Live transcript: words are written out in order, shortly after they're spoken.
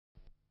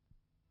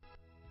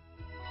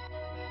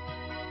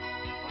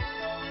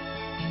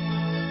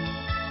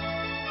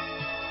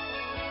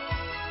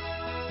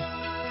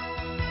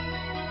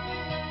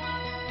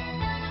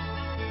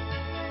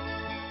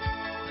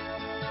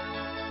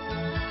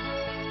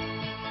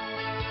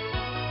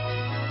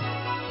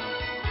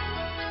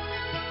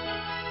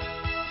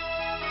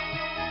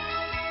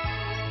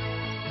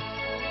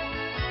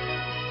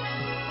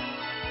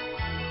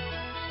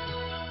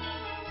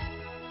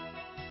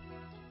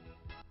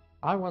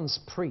I once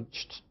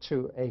preached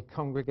to a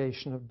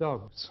congregation of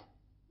dogs,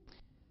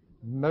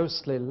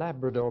 mostly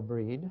Labrador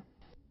breed,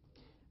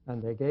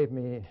 and they gave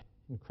me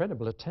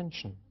incredible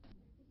attention.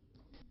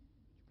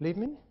 Believe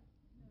me?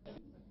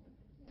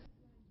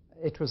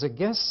 It was a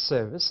guest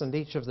service, and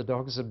each of the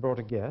dogs had brought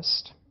a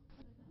guest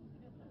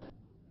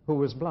who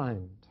was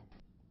blind.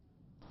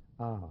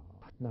 Ah,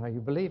 now you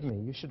believe me.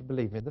 You should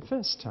believe me the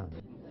first time.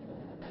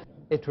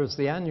 It was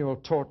the annual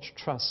Torch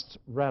Trust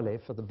rally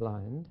for the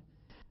blind,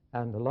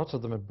 and a lot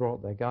of them had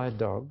brought their guide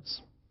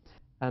dogs.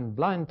 And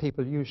blind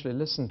people usually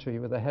listen to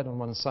you with their head on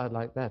one side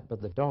like that,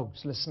 but the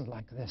dogs listened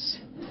like this.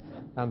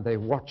 And they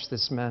watched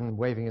this man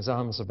waving his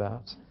arms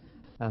about.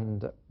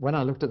 And when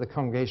I looked at the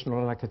congregation,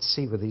 all I could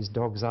see were these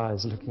dogs'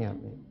 eyes looking at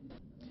me.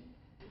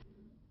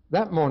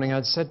 That morning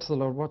I'd said to the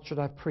Lord, what should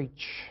I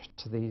preach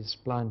to these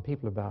blind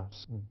people about?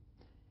 And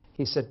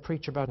he said,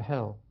 preach about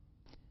hell.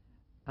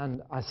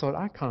 And I thought,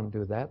 I can't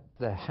do that.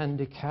 They're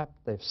handicapped,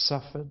 they've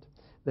suffered,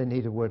 they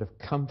need a word of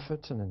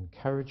comfort and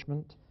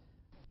encouragement.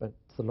 But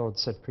the Lord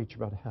said, preach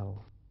about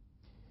hell.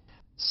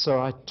 So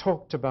I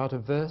talked about a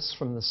verse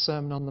from the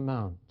Sermon on the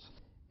Mount.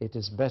 It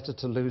is better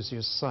to lose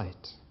your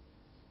sight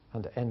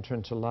and enter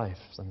into life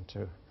than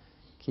to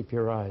keep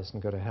your eyes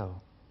and go to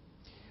hell.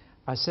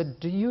 I said,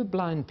 do you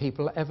blind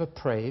people ever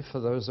pray for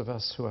those of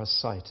us who are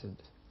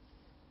sighted?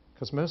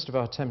 Because most of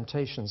our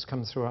temptations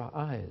come through our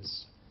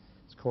eyes.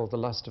 It's called the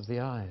lust of the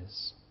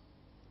eyes.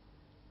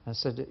 I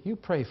said, you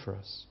pray for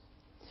us.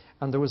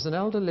 And there was an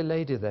elderly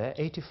lady there,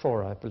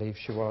 84 I believe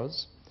she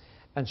was,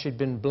 and she'd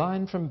been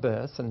blind from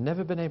birth and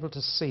never been able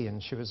to see,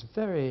 and she was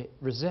very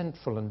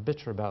resentful and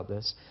bitter about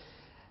this.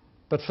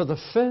 But for the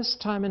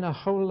first time in her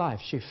whole life,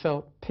 she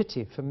felt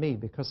pity for me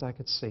because I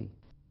could see.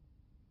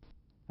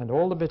 And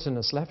all the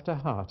bitterness left her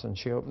heart, and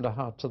she opened her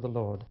heart to the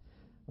Lord.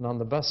 And on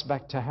the bus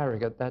back to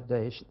Harrogate that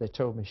day, they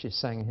told me she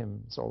sang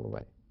hymns all the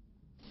way.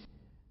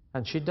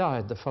 And she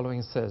died the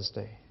following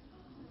Thursday.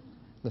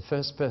 The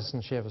first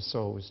person she ever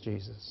saw was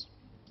Jesus.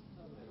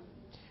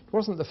 It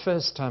wasn't the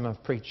first time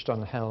I've preached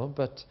on hell,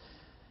 but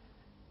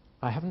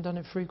I haven't done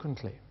it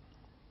frequently.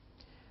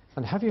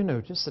 And have you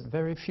noticed that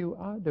very few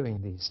are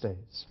doing these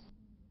days?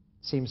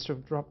 Seems to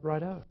have dropped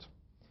right out.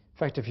 In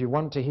fact, if you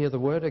want to hear the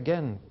word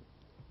again,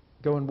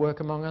 go and work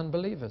among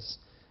unbelievers,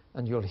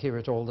 and you'll hear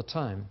it all the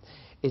time.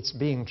 It's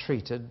being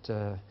treated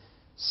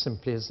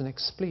simply as an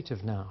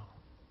expletive now.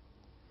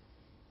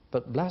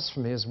 But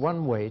blasphemy is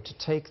one way to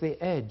take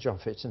the edge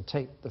off it and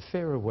take the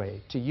fear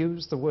away, to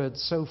use the word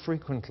so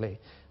frequently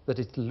that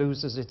it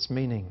loses its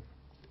meaning.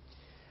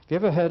 Have you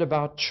ever heard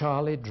about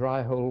Charlie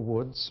Dryhole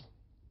Woods?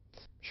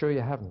 I'm sure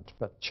you haven't,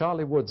 but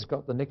Charlie Woods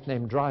got the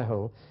nickname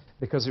Dryhole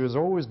because he was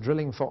always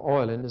drilling for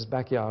oil in his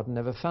backyard and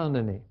never found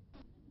any.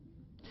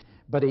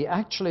 But he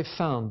actually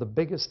found the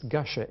biggest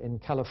gusher in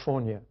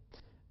California,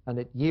 and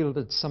it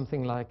yielded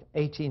something like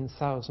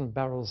 18,000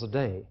 barrels a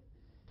day.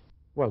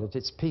 Well, at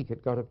its peak,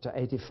 it got up to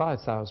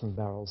 85,000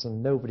 barrels,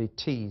 and nobody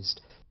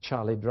teased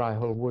Charlie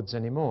Dryhole Woods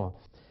anymore.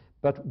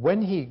 But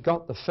when he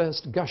got the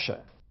first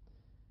gusher,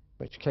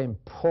 which came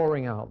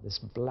pouring out, this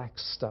black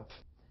stuff,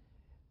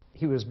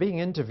 he was being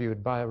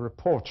interviewed by a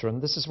reporter,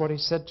 and this is what he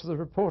said to the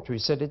reporter. He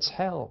said, it's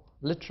hell,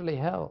 literally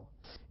hell.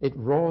 It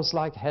roars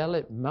like hell,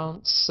 it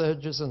mounts,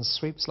 surges and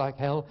sweeps like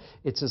hell.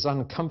 It's as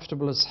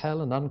uncomfortable as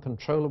hell and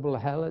uncontrollable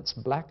hell. It's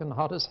black and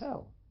hot as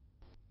hell.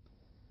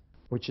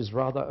 Which is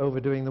rather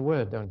overdoing the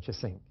word, don't you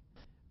think?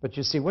 But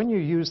you see, when you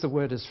use the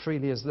word as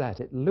freely as that,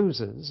 it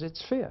loses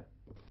its fear.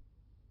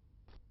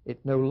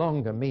 It no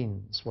longer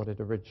means what it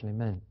originally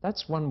meant.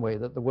 That's one way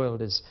that the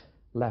world is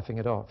laughing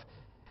it off.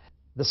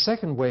 The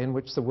second way in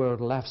which the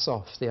world laughs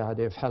off the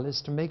idea of hell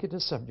is to make it a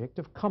subject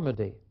of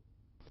comedy.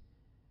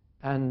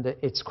 And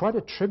it's quite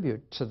a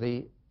tribute to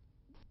the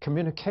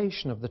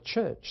communication of the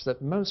church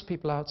that most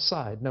people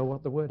outside know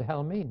what the word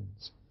hell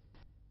means.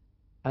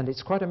 And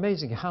it's quite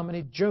amazing how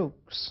many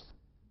jokes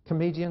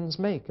comedians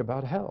make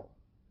about hell,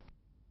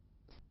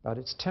 about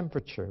its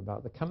temperature,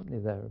 about the company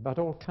there, about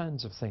all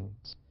kinds of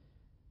things.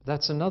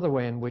 That's another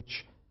way in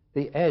which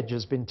the edge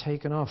has been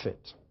taken off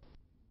it,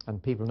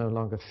 and people no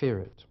longer fear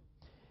it.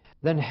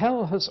 Then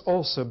hell has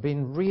also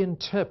been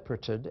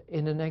reinterpreted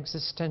in an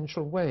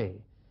existential way.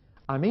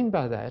 I mean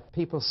by that,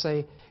 people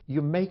say,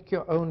 you make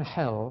your own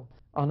hell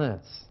on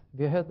earth.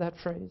 Have you heard that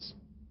phrase?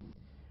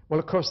 Well,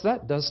 of course,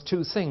 that does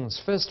two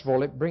things. First of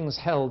all, it brings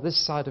hell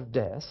this side of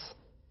death,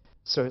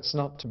 so it's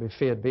not to be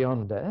feared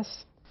beyond death.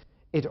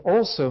 It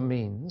also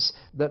means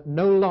that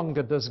no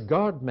longer does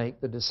God make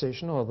the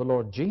decision, or the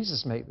Lord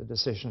Jesus make the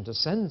decision to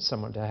send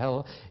someone to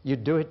hell. You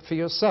do it for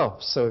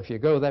yourself. So if you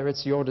go there,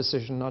 it's your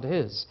decision, not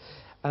his.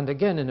 And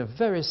again, in a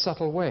very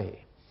subtle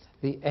way,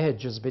 the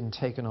edge has been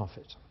taken off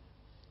it.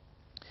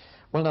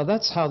 Well, now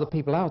that's how the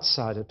people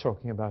outside are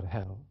talking about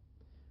hell.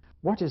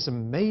 What is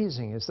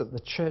amazing is that the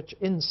church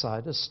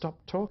inside has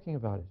stopped talking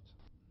about it.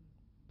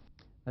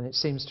 And it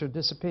seems to have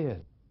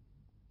disappeared.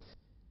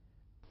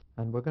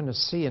 And we're going to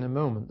see in a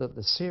moment that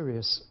the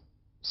serious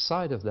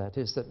side of that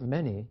is that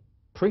many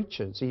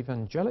preachers,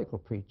 evangelical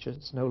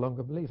preachers, no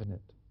longer believe in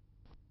it,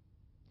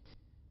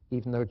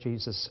 even though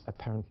Jesus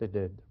apparently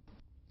did.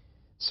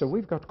 So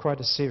we've got quite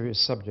a serious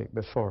subject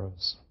before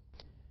us.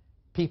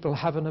 People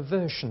have an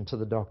aversion to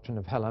the doctrine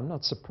of hell. I'm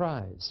not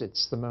surprised.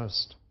 It's the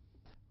most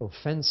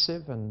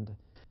offensive and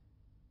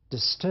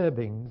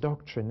disturbing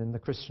doctrine in the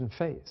Christian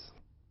faith.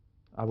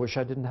 I wish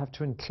I didn't have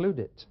to include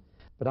it.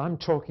 But I'm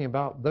talking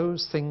about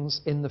those things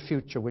in the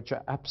future which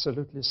are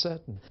absolutely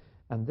certain.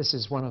 And this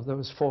is one of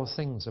those 4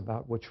 things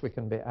about which we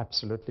can be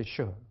absolutely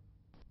sure.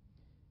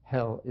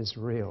 Hell is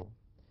real.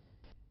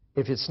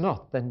 If it's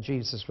not, then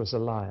Jesus was a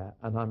liar,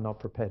 and I'm not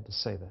prepared to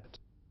say that.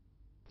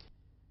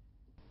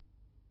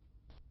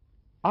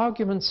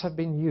 Arguments have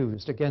been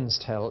used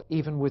against hell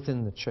even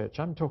within the church.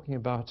 I'm talking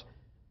about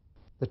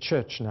the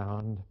church now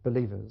and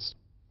believers.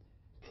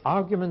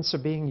 Arguments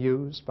are being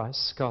used by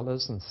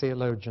scholars and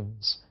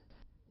theologians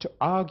to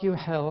argue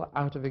hell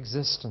out of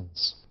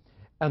existence.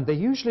 And they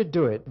usually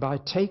do it by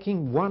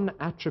taking one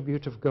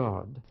attribute of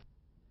God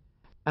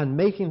and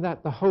making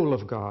that the whole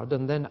of God,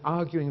 and then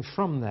arguing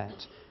from that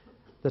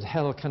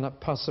hell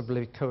cannot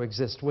possibly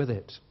coexist with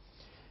it.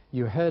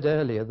 You heard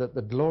earlier that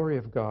the glory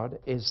of God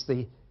is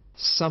the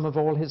sum of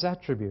all his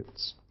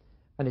attributes.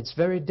 And it's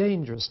very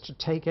dangerous to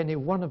take any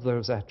one of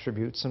those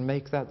attributes and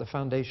make that the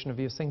foundation of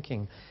your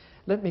thinking.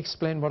 Let me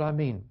explain what I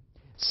mean.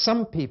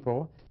 Some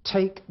people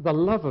take the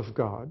love of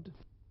God,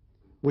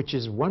 which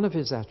is one of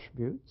his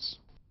attributes,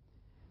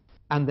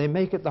 and they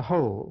make it the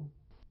whole,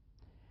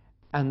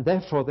 and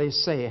therefore they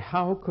say,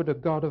 how could a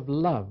God of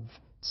love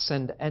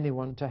send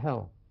anyone to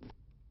hell?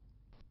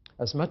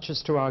 As much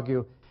as to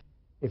argue,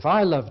 if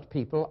I loved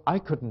people, I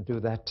couldn't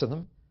do that to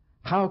them.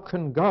 How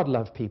can God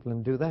love people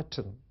and do that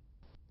to them?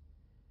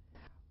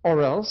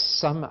 Or else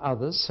some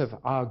others have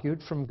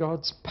argued from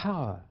God's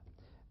power.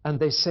 And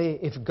they say,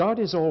 if God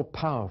is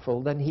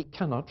all-powerful, then he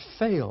cannot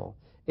fail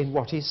in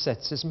what he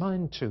sets his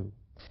mind to.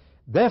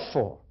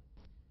 Therefore,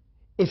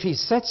 if he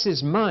sets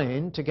his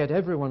mind to get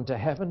everyone to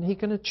heaven, he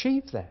can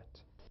achieve that.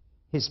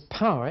 His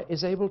power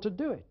is able to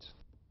do it.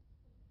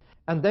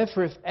 And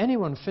therefore, if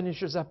anyone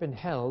finishes up in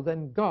hell,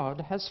 then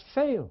God has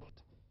failed.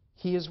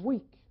 He is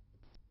weak.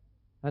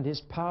 And his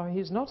power, he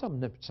is not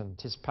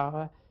omnipotent. His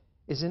power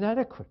is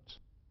inadequate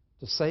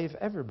to save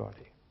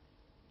everybody.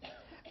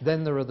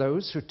 Then there are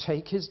those who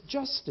take his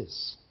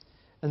justice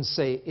and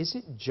say, is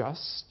it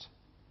just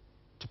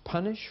to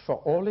punish for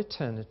all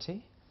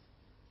eternity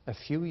a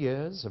few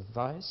years of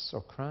vice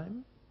or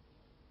crime?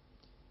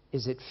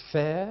 Is it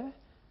fair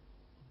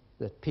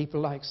that people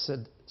like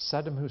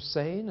Saddam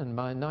Hussein and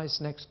my nice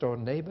next-door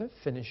neighbor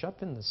finish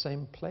up in the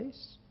same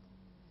place?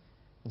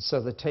 And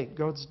so they take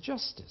God's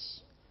justice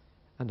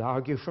and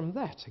argue from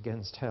that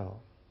against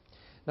hell.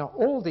 Now,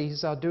 all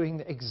these are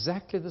doing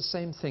exactly the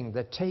same thing.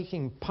 They're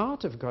taking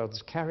part of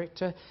God's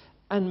character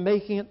and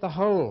making it the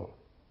whole.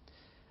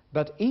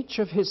 But each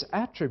of his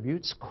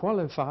attributes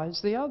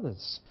qualifies the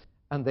others,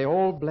 and they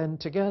all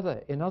blend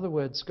together. In other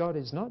words, God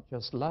is not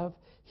just love,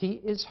 he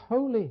is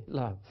holy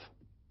love.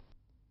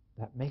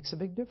 That makes a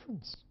big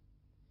difference.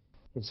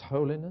 His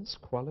holiness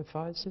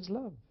qualifies his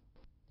love.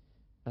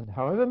 And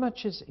however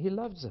much he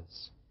loves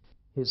us,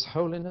 his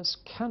holiness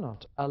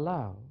cannot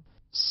allow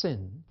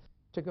sin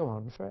to go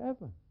on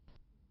forever.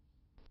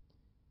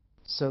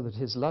 So that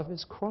his love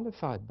is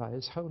qualified by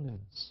his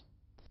holiness.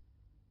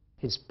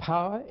 His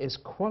power is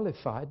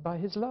qualified by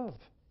his love.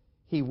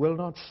 He will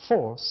not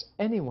force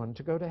anyone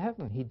to go to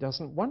heaven. He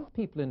doesn't want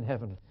people in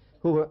heaven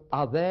who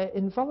are there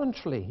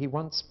involuntarily. He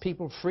wants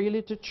people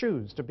freely to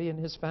choose to be in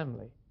his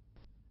family.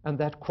 And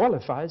that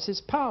qualifies his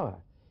power.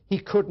 He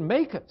could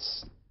make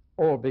us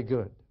all be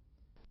good,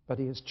 but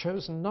he has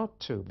chosen not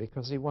to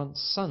because he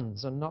wants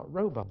sons and not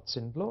robots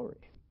in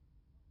glory.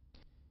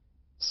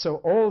 So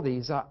all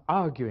these are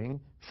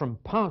arguing from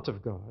part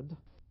of God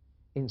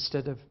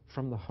instead of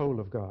from the whole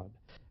of God.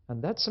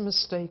 And that's a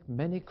mistake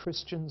many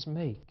Christians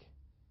make.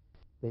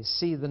 They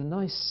see the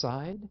nice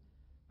side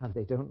and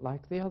they don't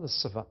like the other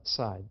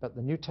side. But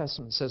the New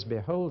Testament says,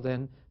 behold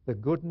then the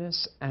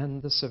goodness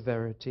and the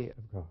severity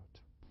of God.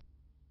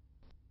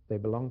 They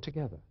belong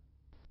together.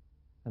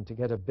 And to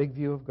get a big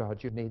view of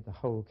God, you need the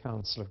whole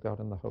counsel of God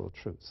and the whole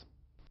truth.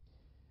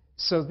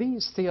 So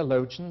these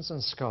theologians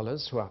and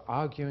scholars who are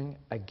arguing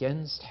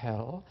against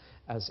hell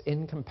as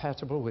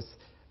incompatible with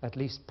at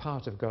least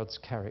part of God's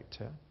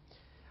character,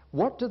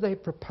 what do they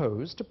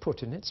propose to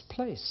put in its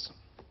place?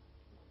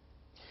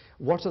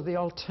 What are the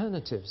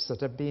alternatives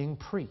that are being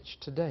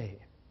preached today?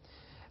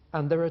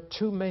 And there are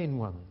two main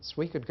ones.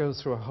 We could go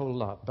through a whole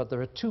lot, but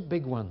there are two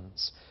big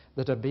ones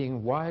that are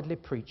being widely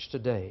preached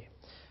today.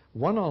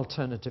 One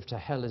alternative to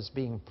hell is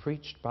being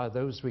preached by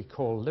those we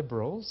call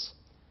liberals,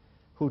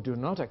 who do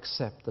not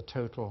accept the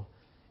total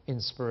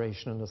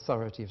inspiration and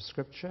authority of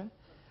Scripture.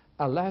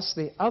 Alas,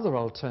 the other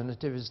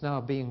alternative is now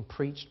being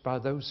preached by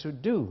those who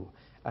do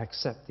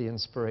accept the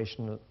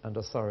inspiration and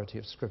authority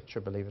of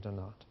Scripture, believe it or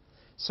not.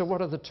 So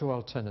what are the two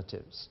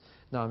alternatives?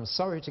 Now, I'm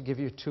sorry to give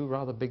you two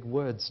rather big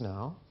words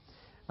now,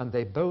 and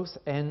they both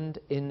end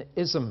in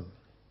ism.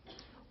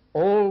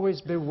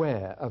 Always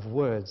beware of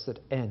words that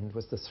end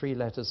with the three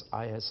letters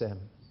ISM,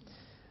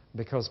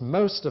 because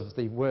most of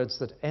the words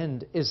that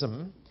end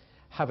ism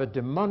have a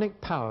demonic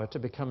power to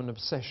become an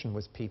obsession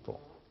with people.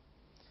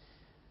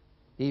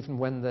 even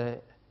when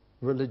they're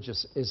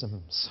religious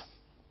isms.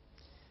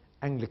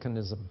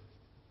 Anglicanism,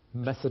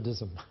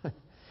 Methodism.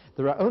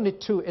 There are only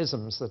two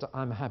isms that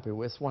I'm happy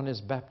with. One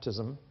is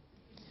baptism,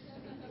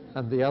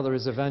 and the other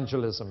is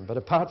evangelism. But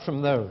apart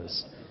from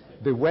those,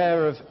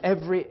 beware of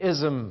every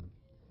ism,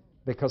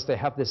 because they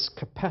have this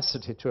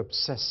capacity to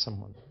obsess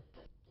someone.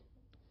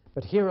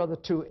 But here are the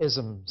two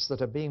isms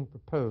that are being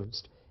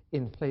proposed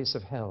in place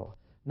of hell.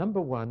 Number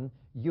one,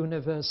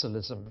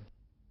 universalism.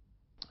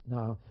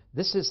 Now,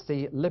 this is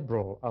the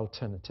liberal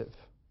alternative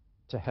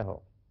to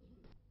hell.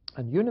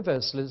 And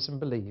universalism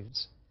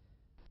believes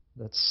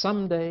that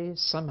someday,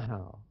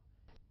 somehow,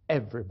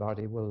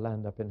 everybody will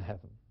land up in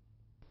heaven.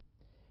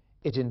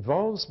 It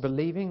involves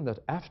believing that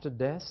after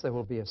death there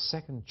will be a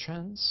second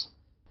chance,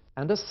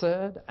 and a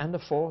third, and a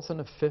fourth,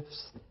 and a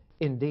fifth,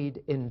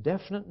 indeed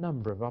indefinite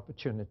number of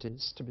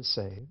opportunities to be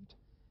saved,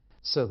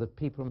 so that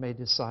people may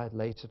decide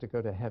later to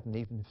go to heaven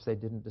even if they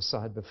didn't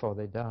decide before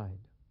they died.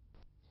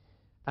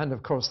 And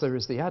of course there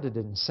is the added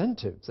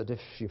incentive that if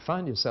you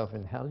find yourself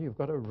in hell, you've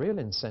got a real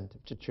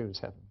incentive to choose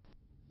heaven.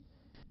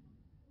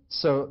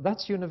 So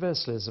that's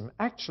universalism.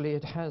 Actually,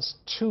 it has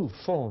two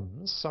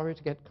forms. Sorry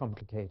to get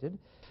complicated,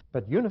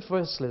 but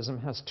universalism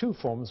has two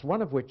forms,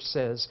 one of which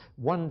says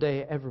one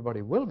day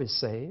everybody will be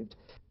saved,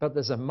 but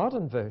there's a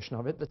modern version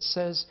of it that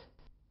says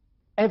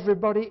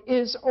everybody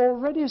is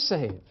already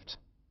saved.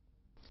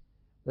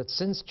 That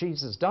since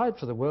Jesus died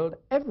for the world,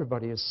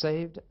 everybody is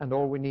saved, and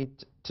all we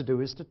need to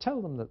do is to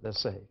tell them that they're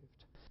saved.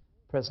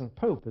 The present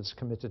Pope has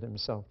committed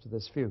himself to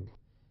this view,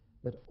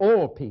 that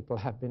all people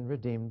have been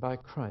redeemed by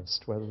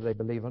Christ, whether they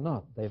believe or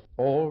not. They've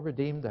all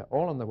redeemed, they're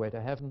all on their way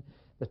to heaven.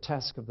 The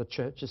task of the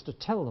church is to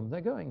tell them they're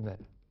going there,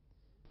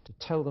 to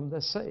tell them they're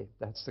saved.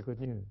 That's the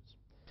good news.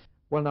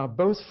 Well, now,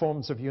 both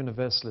forms of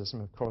universalism,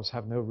 of course,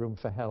 have no room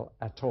for hell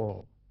at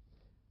all.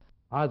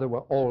 Either we're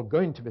all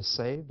going to be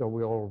saved, or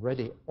we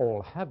already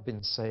all have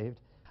been saved.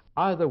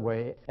 Either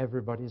way,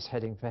 everybody's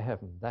heading for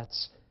heaven.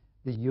 That's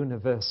the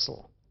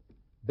universal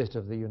bit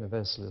of the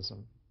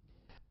universalism.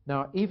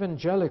 Now,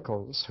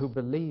 evangelicals who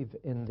believe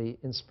in the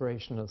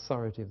inspiration and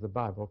authority of the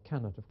Bible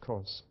cannot, of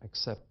course,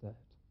 accept that,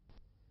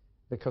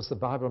 because the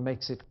Bible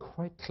makes it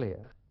quite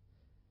clear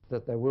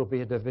that there will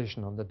be a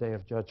division on the day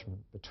of judgment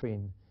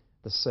between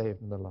the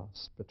saved and the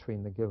lost,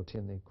 between the guilty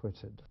and the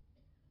acquitted.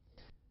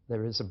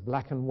 There is a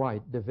black and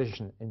white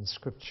division in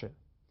Scripture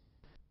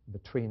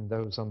between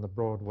those on the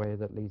broad way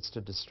that leads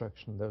to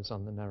destruction, those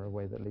on the narrow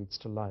way that leads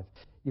to life.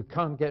 You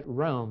can't get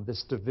round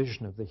this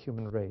division of the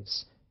human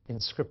race in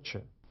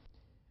Scripture.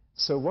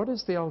 So what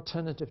is the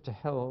alternative to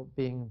hell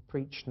being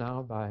preached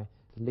now by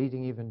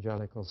leading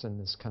evangelicals in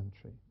this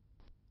country?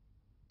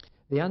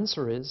 The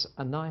answer is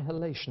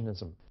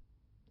annihilationism.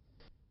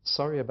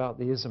 Sorry about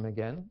the ism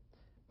again,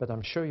 but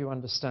I'm sure you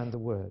understand the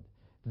word.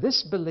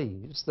 This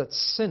believes that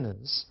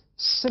sinners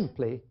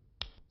simply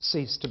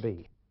cease to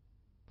be.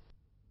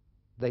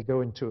 They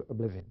go into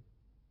oblivion.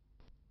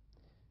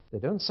 They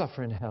don't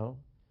suffer in hell.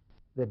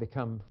 They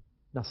become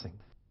nothing.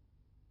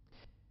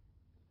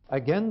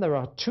 Again, there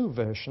are two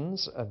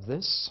versions of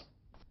this.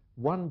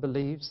 One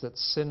believes that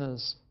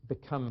sinners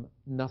become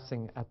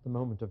nothing at the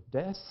moment of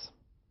death.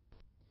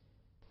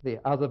 The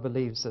other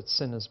believes that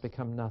sinners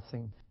become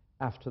nothing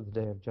after the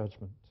day of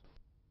judgment.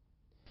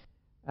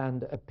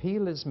 And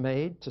appeal is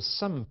made to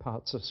some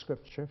parts of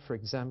Scripture, for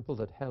example,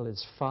 that hell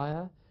is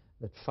fire,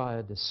 that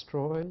fire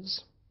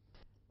destroys,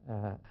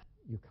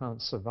 you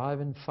can't survive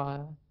in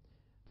fire,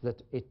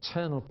 that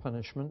eternal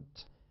punishment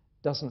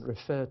doesn't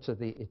refer to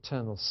the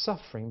eternal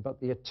suffering, but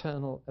the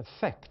eternal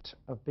effect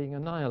of being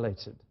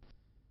annihilated.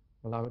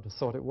 Well, I would have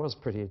thought it was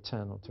pretty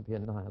eternal to be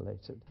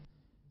annihilated,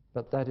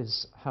 but that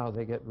is how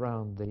they get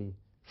round the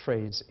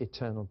phrase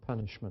eternal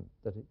punishment,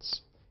 that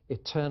it's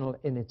eternal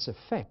in its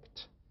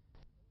effect,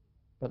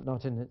 but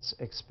not in its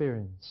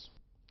experience.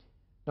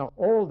 Now,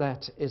 all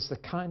that is the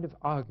kind of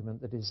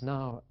argument that is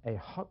now a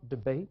hot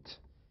debate.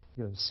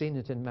 You'll have seen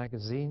it in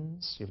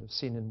magazines. You'll have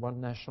seen in one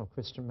national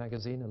Christian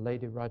magazine a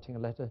lady writing a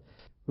letter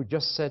who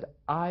just said,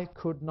 I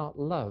could not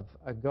love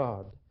a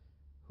God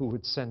who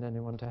would send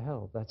anyone to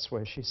hell. That's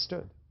where she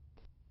stood.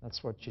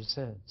 That's what she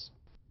says.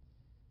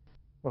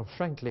 Well,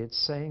 frankly,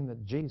 it's saying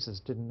that Jesus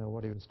didn't know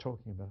what he was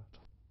talking about,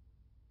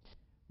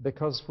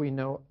 because we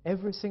know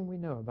everything we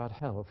know about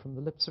hell from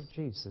the lips of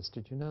Jesus.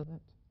 Did you know that?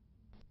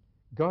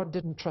 God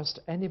didn't trust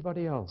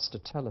anybody else to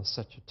tell us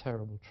such a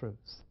terrible truth.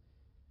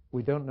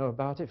 We don't know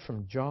about it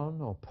from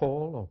John or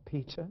Paul or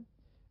Peter.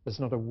 There's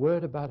not a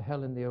word about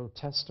hell in the Old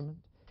Testament.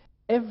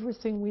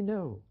 Everything we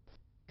know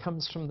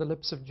comes from the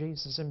lips of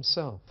Jesus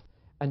himself.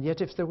 And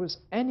yet if there was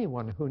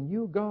anyone who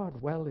knew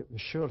God, well, it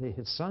was surely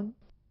his Son.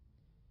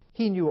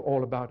 He knew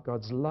all about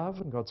God's love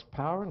and God's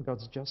power and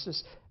God's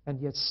justice,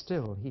 and yet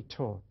still he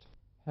taught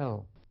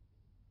hell.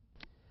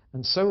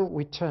 And so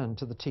we turn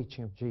to the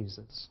teaching of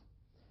Jesus.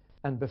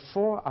 And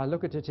before I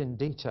look at it in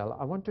detail,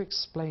 I want to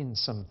explain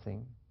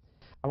something.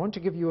 I want to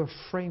give you a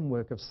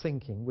framework of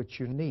thinking which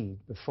you need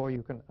before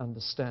you can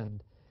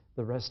understand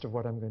the rest of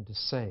what I'm going to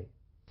say.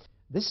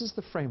 This is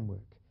the framework.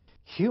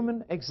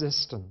 Human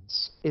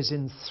existence is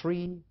in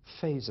three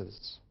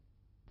phases.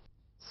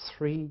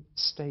 3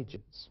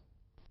 stages,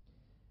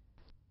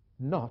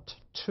 not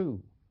 2.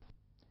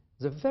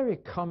 There's a very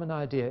common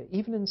idea,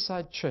 even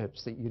inside church,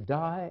 that you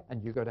die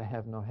and you go to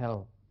heaven or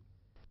hell.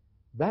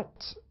 That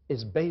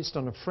is based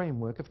on a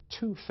framework of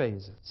 2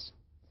 phases.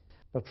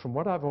 But from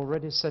what I've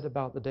already said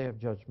about the Day of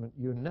Judgment,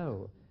 you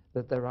know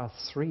that there are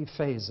 3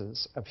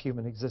 phases of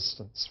human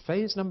existence.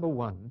 Phase number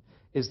 1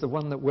 is the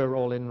one that we're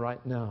all in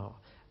right now.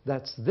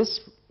 That's this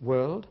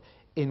world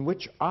in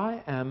which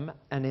I am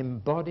an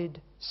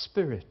embodied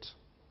spirit.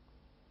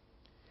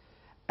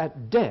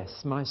 At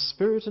death, my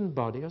spirit and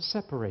body are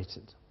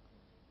separated.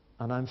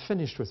 And I'm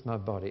finished with my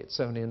body. It's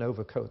only an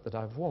overcoat that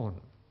I've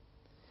worn.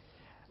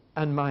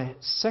 And my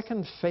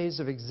second phase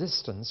of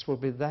existence will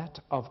be that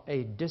of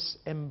a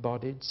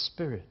disembodied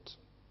spirit.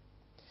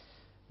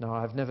 Now,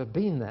 I've never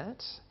been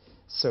that,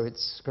 so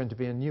it's going to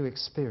be a new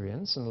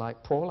experience. And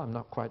like Paul, I'm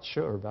not quite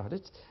sure about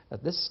it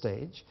at this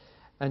stage.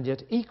 And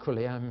yet,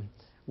 equally, I'm,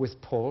 with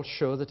Paul,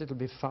 sure that it'll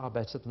be far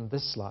better than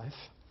this life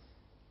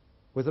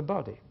with a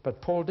body.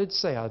 But Paul did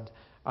say,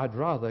 I'd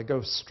rather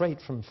go straight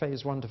from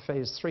phase 1 to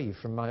phase 3,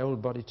 from my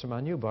old body to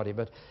my new body.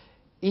 But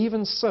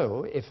even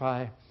so, if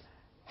I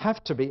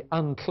have to be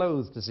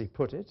unclothed, as he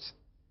put it,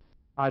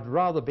 I'd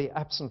rather be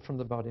absent from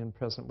the body and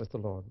present with the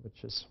Lord,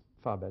 which is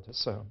far better.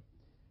 So,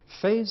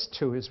 phase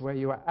 2 is where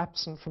you are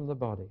absent from the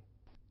body.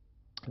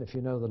 And if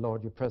you know the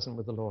Lord, you're present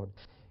with the Lord.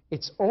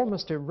 It's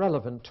almost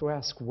irrelevant to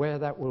ask where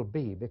that will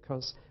be,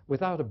 because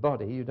without a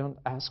body, you don't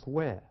ask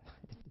where.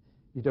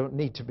 You don't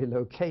need to be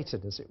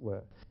located, as it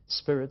were.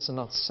 Spirits are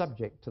not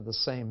subject to the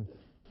same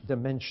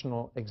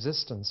dimensional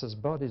existence as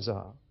bodies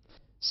are.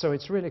 So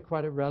it's really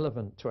quite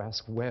irrelevant to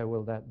ask where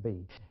will that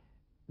be.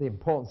 The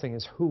important thing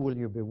is, who will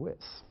you be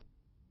with?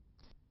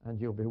 And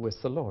you'll be with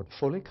the Lord,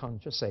 fully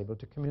conscious, able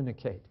to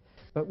communicate,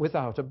 but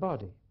without a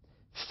body.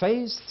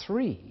 Phase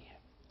 3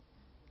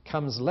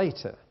 comes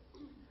later,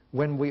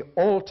 when we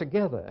all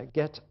together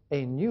get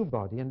a new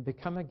body and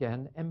become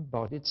again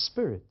embodied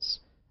spirits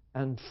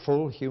and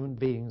full human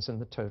beings in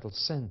the total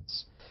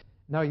sense.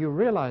 Now, you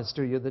realize,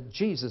 do you, that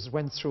Jesus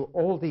went through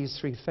all these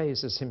 3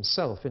 phases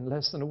himself in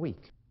less than a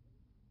week?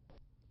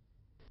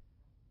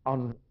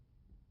 On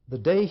the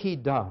day he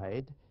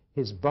died,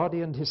 his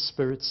body and his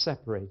spirit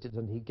separated,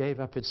 and he gave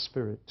up his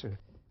spirit to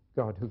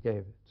God who gave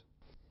it.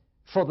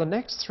 For the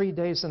next 3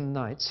 days and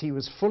nights, he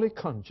was fully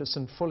conscious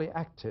and fully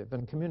active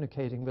and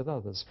communicating with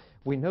others.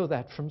 We know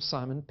that from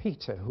Simon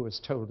Peter, who has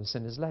told us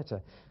in his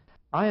letter.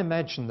 I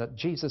imagine that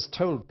Jesus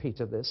told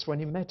Peter this when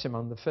he met him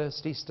on the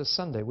first Easter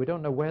Sunday. We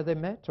don't know where they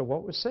met or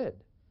what was said.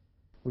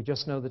 We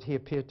just know that he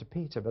appeared to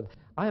Peter. But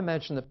I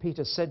imagine that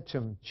Peter said to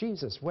him,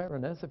 Jesus, where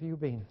on earth have you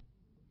been?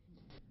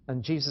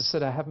 And Jesus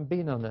said, I haven't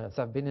been on earth.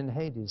 I've been in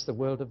Hades, the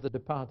world of the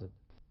departed.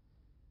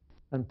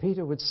 And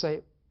Peter would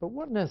say, but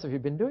what on earth have you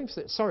been doing?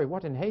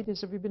 What in Hades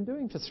have you been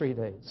doing for 3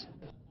 days?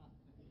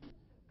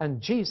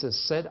 And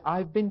Jesus said,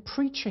 I've been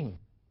preaching.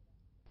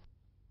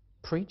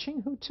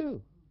 Preaching? Who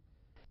to?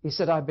 He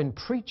said, I've been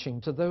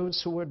preaching to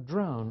those who were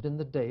drowned in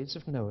the days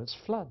of Noah's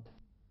flood.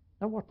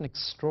 Now, what an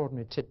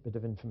extraordinary tidbit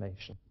of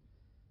information.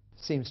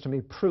 Seems to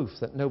me proof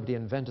that nobody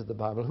invented the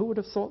Bible. Who would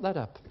have thought that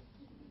up?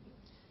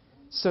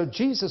 So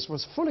Jesus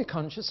was fully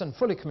conscious and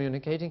fully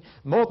communicating.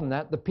 More than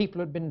that, the people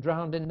who had been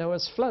drowned in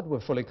Noah's flood were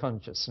fully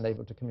conscious and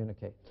able to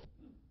communicate.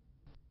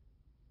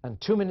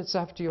 And 2 minutes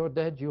after you're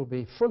dead, you'll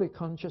be fully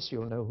conscious.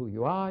 You'll know who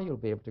you are. You'll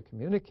be able to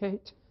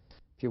communicate.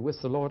 If you're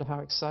with the Lord, how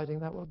exciting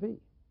that will be.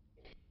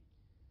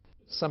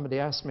 Somebody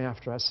asked me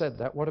after I said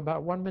that, what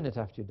about 1 minute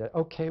after you're dead?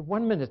 Okay,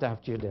 1 minute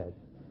after you're dead.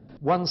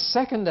 1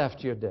 second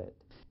after you're dead.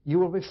 You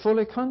will be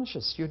fully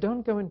conscious. You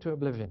don't go into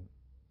oblivion.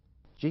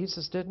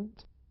 Jesus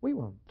didn't. We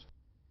won't.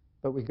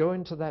 But we go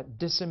into that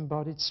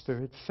disembodied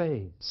spirit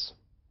phase.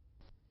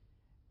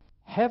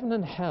 Heaven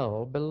and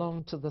hell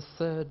belong to the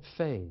 3rd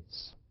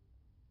phase.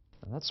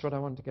 And that's what I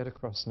want to get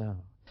across now.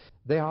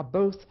 They are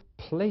both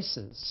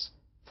places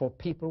for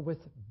people with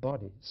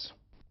bodies.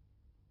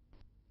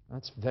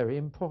 That's very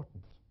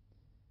important.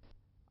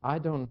 I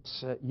don't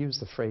use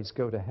the phrase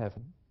go to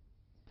heaven.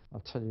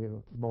 I'll tell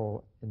you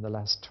more in the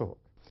last talk.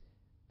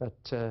 But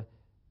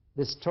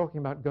this talking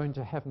about going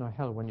to heaven or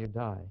hell when you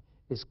die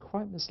is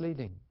quite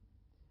misleading.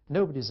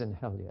 Nobody's in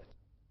hell yet,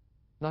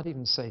 not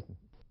even Satan.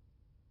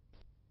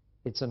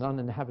 It's an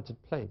uninhabited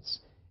place.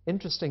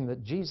 Interesting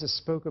that Jesus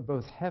spoke of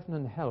both heaven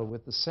and hell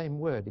with the same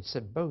word. He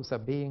said both are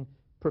being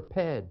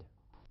prepared.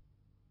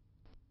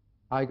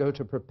 I go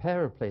to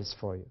prepare a place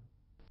for you.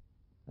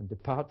 And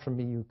depart from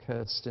me, you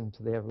cursed,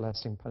 into the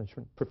everlasting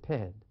punishment,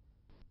 prepared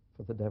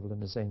for the devil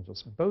and his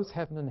angels. Both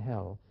heaven and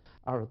hell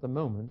are at the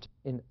moment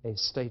in a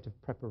state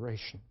of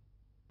preparation.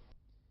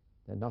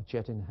 They're not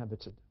yet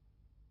inhabited.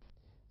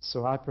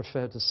 So I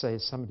prefer to say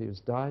somebody who's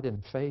died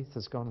in faith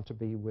has gone to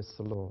be with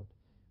the Lord,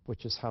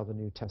 which is how the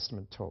New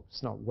Testament talks.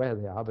 It's not where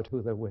they are, but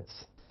who they're with.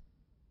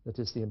 That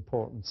is the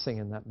important thing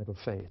in that middle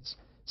phase.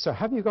 So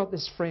have you got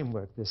this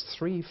framework, this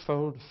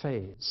 3-fold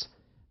phase?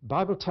 The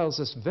Bible tells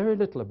us very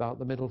little about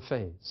the middle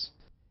phase.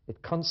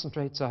 It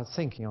concentrates our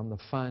thinking on the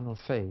final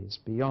phase,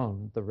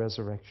 beyond the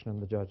resurrection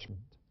and the judgment.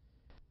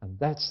 And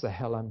that's the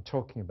hell I'm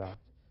talking about.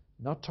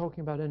 Not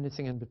talking about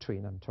anything in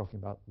between. I'm talking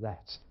about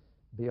that,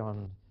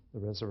 beyond the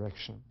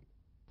resurrection.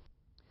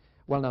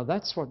 Well, now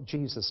that's what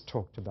Jesus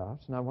talked about,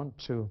 and I want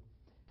to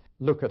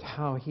look at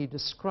how he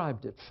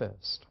described it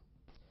first.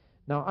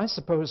 Now, I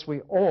suppose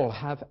we all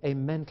have a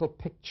mental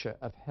picture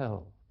of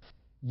hell.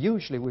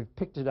 Usually we've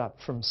picked it up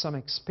from some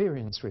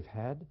experience we've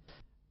had,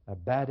 a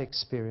bad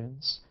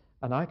experience,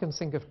 and I can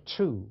think of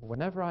two.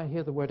 Whenever I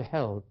hear the word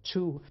hell,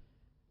 two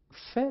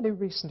fairly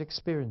recent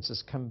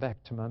experiences come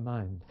back to my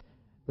mind.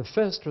 The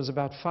first was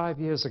about 5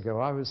 years ago.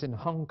 I was in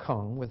Hong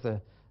Kong with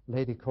a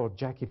lady called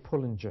Jackie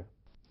Pullinger.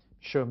 I'm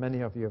sure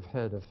many of you have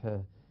heard of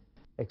her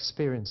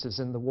experiences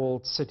in the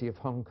walled city of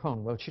Hong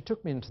Kong. Well, she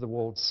took me into the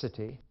walled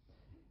city.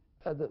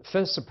 The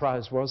first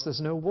surprise was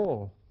there's no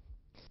wall.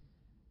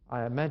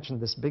 I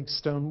imagined this big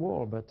stone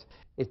wall, but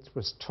it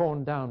was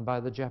torn down by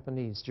the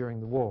Japanese during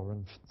the war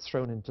and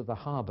thrown into the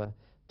harbor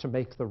to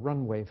make the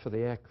runway for the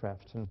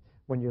aircraft. And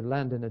when you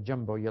land in a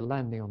jumbo, you're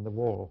landing on the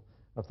wall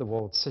of the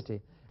walled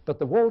city. But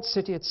the walled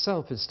city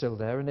itself is still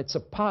there, and it's a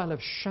pile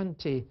of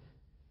shanty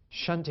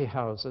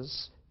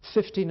houses,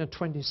 15 or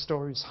 20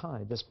 stories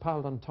high, just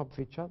piled on top of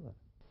each other.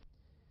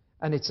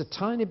 And it's a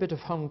tiny bit of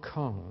Hong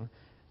Kong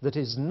that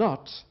is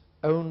not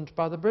owned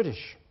by the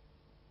British.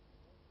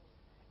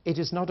 It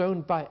is not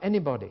owned by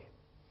anybody.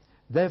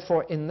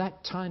 Therefore, in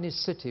that tiny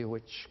city,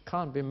 which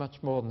can't be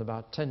much more than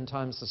about 10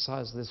 times the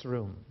size of this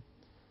room,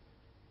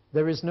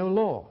 there is no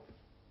law.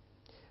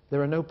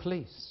 There are no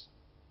police.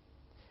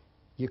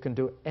 You can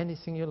do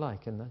anything you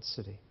like in that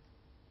city.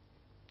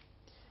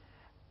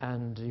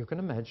 And you can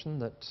imagine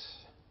that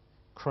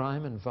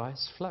crime and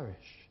vice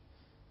flourish.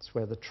 It's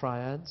where the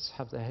triads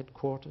have their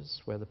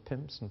headquarters, where the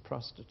pimps and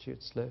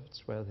prostitutes live,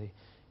 it's where the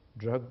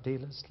drug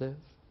dealers live.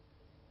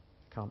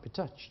 Can't be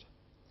touched.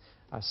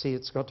 I see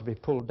it's got to be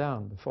pulled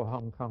down before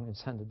Hong Kong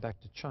is handed back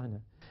to China.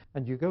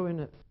 And you go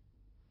in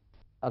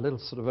a little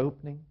sort of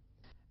opening,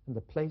 and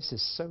the place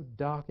is so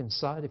dark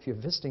inside, if you're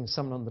visiting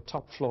someone on the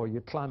top floor, you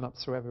climb up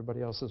through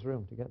everybody else's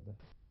room to get there.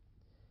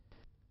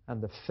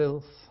 And the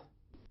filth,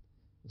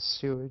 the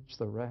sewage,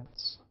 the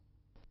rats,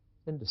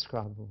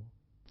 indescribable.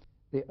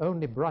 The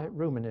only bright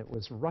room in it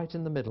was right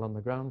in the middle on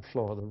the ground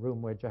floor, the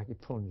room where Jackie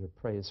Pullinger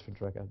prays for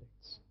drug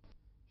addicts.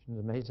 She's an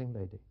amazing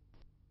lady.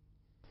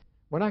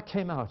 When I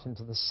came out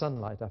into the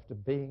sunlight after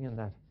being in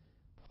that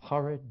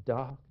horrid,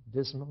 dark,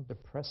 dismal,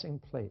 depressing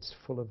place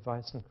full of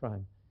vice and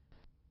crime,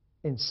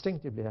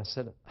 instinctively I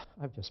said,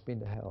 I've just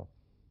been to hell.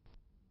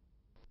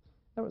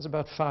 That was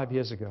about 5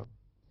 years ago.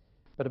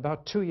 But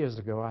about 2 years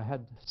ago, I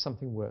had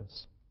something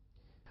worse.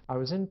 I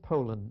was in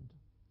Poland,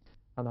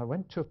 and I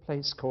went to a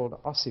place called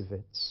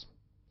Auschwitz,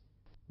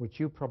 which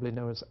you probably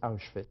know as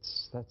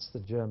Auschwitz. That's the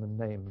German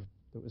name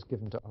that was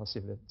given to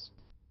Auschwitz,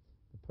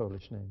 the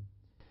Polish name.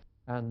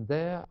 And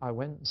there I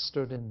went and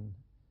stood in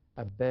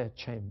a bare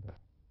chamber,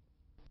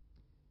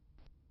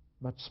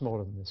 much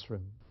smaller than this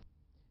room.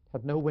 It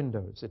had no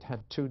windows. It had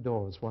two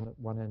doors, one at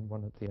one end,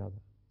 one at the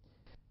other.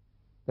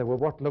 There were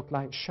what looked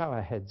like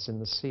shower heads in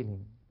the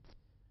ceiling,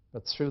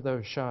 but through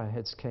those shower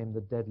heads came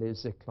the deadly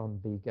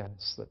Zyklon B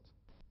gas that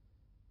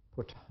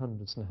put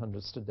hundreds and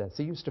hundreds to death.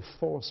 They used to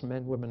force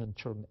men, women, and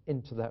children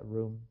into that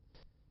room,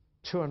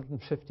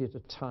 250 at a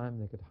time.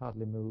 They could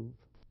hardly move.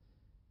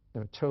 They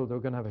were told they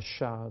were going to have a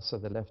shower, so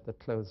they left their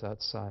clothes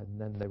outside,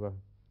 and then they were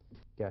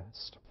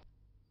gassed.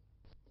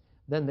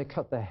 Then they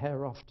cut their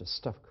hair off to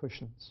stuff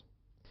cushions,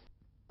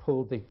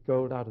 pulled the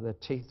gold out of their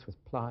teeth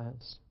with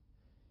pliers.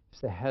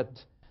 If they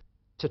had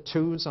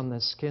tattoos on their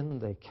skin,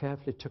 they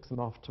carefully took them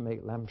off to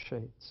make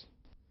lampshades.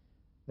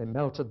 They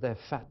melted their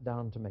fat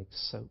down to make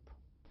soap.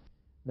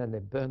 Then they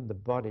burned the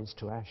bodies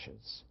to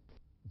ashes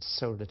and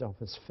sold it off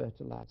as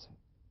fertilizer.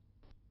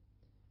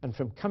 And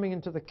from coming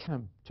into the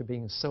camp to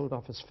being sold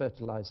off as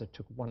fertilizer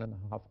took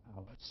 1.5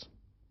 hours.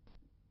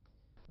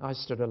 I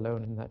stood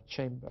alone in that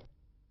chamber.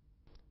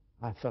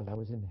 I felt I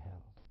was in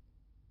hell.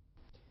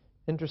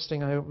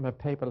 Interesting, I opened my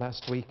paper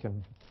last week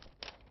and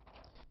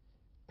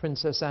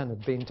Princess Anne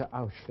had been to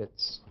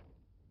Auschwitz.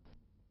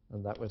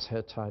 And that was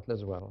her title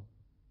as well.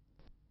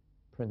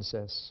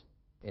 Princess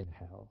in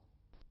Hell.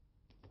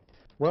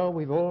 Well,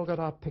 we've all got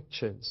our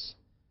pictures,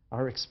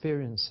 our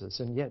experiences,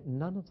 and yet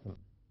none of them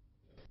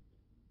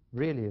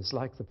really is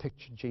like the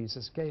picture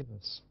Jesus gave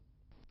us.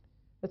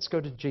 Let's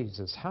go to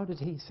Jesus. How did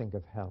he think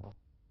of hell?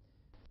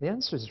 The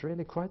answer is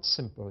really quite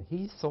simple.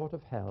 He thought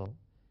of hell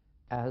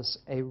as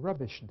a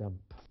rubbish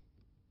dump,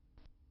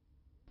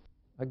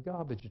 a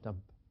garbage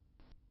dump.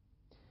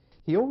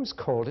 He always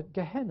called it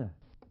Gehenna,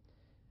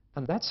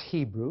 and that's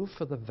Hebrew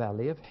for the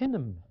valley of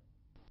Hinnom.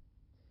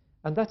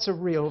 And that's a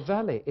real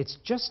valley. It's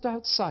just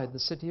outside the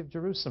city of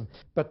Jerusalem,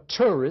 but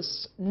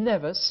tourists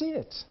never see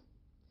it.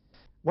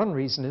 One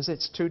reason is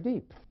it's too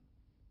deep.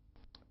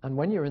 And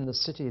when you're in the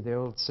city, the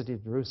old city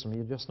of Jerusalem,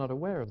 you're just not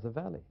aware of the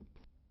valley.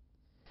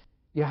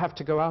 You have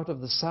to go out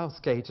of the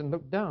south gate and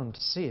look down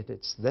to see it.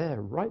 It's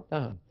there, right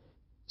down.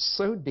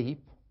 So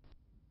deep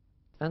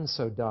and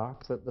so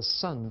dark that the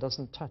sun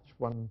doesn't touch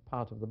one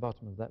part of the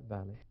bottom of that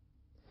valley.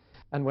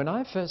 And when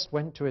I first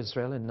went to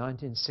Israel in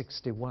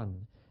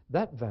 1961,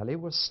 that valley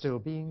was still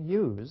being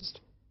used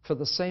for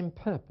the same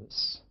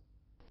purpose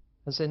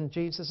as in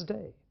Jesus'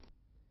 day.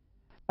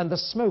 And the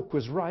smoke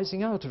was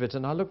rising out of it,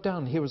 and I looked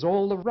down. Here was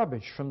all the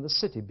rubbish from the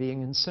city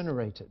being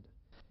incinerated.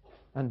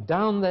 And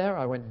down there,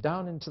 I went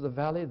down into the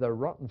valley. The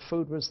rotten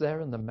food was there,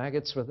 and the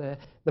maggots were there.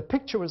 The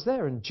picture was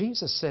there, and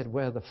Jesus said,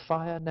 where the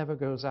fire never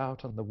goes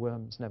out and the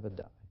worms never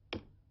die. He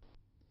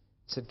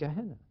said,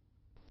 Gehenna.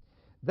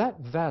 That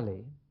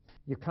valley,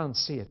 you can't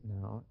see it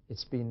now.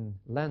 It's been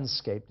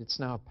landscaped. It's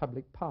now a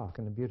public park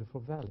and a beautiful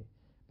valley.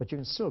 But you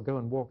can still go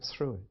and walk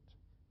through it.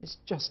 It's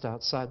just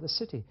outside the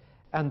city.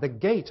 And the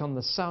gate on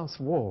the south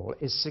wall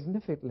is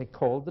significantly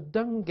called the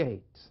Dung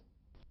Gate.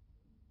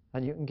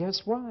 And you can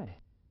guess why.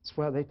 It's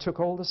where they took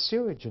all the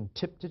sewage and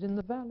tipped it in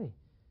the valley.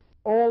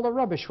 All the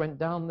rubbish went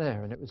down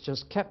there, and it was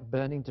just kept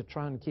burning to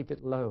try and keep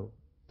it low.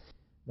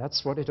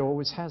 That's what it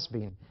always has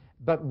been.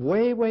 But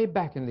way, way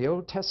back in the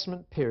Old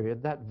Testament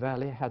period, that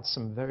valley had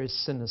some very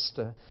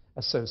sinister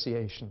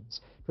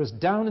associations. It was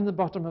down in the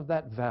bottom of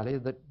that valley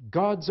that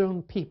God's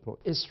own people,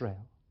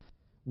 Israel,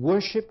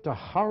 worshipped a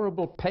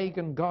horrible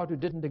pagan god who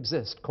didn't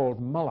exist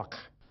called Moloch.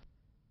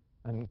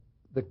 And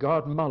the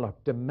god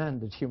Moloch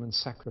demanded human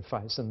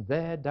sacrifice. And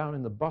there, down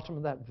in the bottom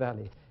of that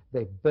valley,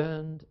 they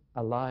burned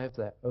alive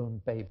their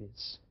own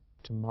babies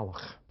to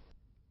Moloch.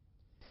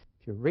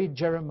 If you read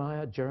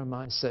Jeremiah,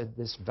 Jeremiah said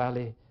this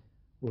valley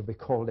will be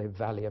called a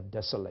valley of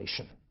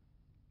desolation.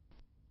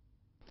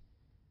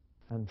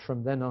 And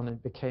from then on,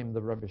 it became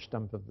the rubbish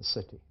dump of the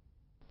city.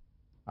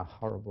 A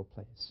horrible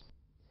place.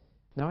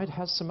 Now, it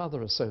has some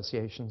other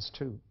associations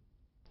too.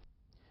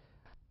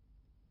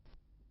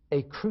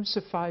 A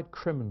crucified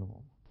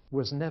criminal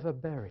was never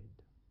buried.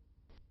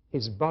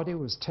 His body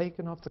was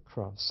taken off the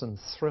cross and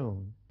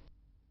thrown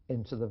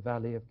into the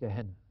valley of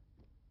Gehenna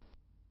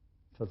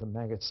for the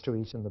maggots to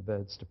eat and the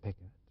birds to pick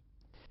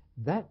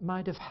at. That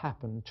might have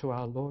happened to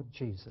our Lord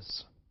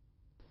Jesus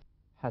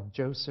had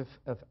Joseph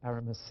of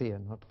Arimathea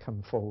not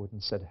come forward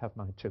and said, have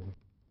my tomb.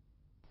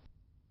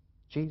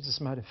 Jesus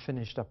might have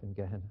finished up in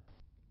Gehenna,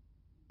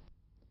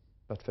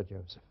 but for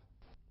Joseph.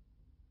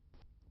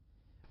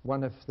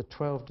 One of the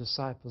 12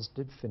 disciples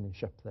did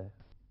finish up there.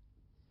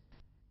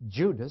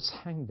 Judas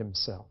hanged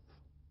himself,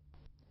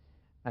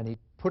 and he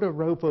put a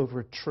rope over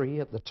a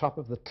tree at the top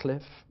of the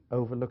cliff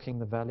overlooking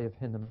the valley of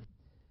Hinnom,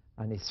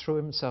 and he threw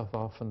himself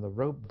off, and the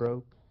rope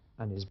broke,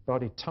 and his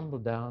body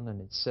tumbled down, and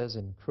it says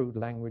in crude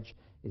language,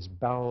 his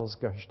bowels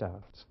gushed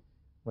out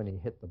when he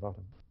hit the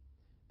bottom.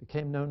 It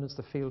became known as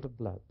the field of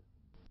blood.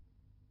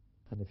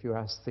 And if you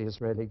ask the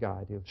Israeli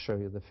guide, he'll show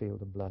you the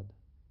field of blood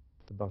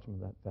at the bottom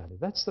of that valley.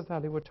 That's the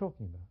valley we're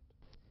talking about.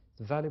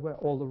 The valley where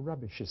all the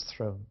rubbish is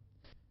thrown,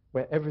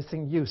 where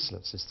everything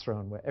useless is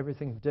thrown, where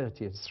everything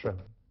dirty is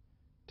thrown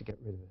to get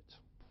rid of it.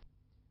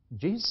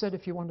 Jesus said,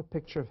 if you want a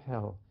picture of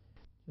hell,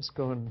 just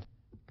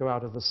go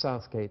out of the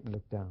south gate and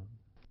look down.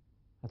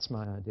 That's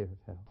my idea of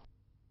hell.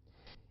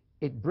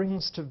 It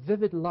brings to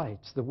vivid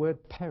light the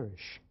word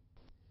perish,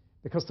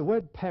 because the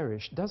word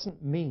perish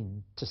doesn't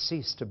mean to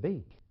cease to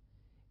be.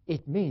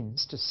 It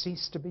means to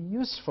cease to be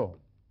useful.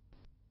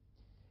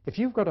 If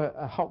you've got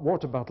a hot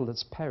water bottle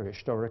that's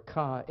perished, or a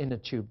car inner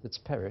tube that's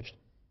perished,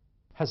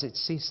 has it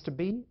ceased to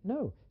be?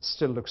 No. It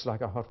still looks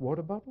like a hot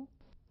water bottle.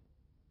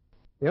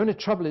 The only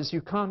trouble is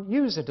you can't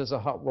use it as a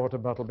hot water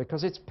bottle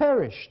because it's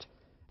perished.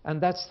 And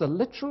that's the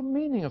literal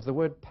meaning of the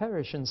word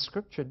perish in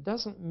Scripture. It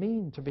doesn't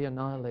mean to be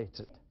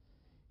annihilated.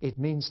 It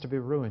means to be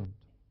ruined.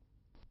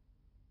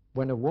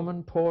 When a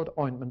woman poured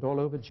ointment all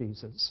over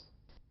Jesus,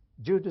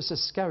 Judas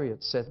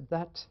Iscariot said,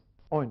 that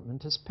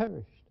ointment has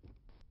perished.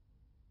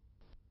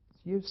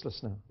 It's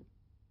useless now.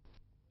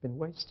 Been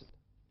wasted.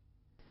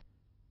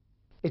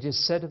 It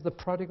is said of the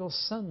prodigal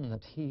son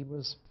that he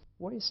was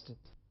wasted,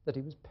 that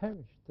he was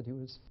perished, that he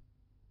was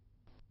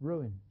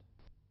ruined.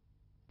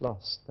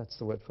 Lost. That's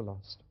the word for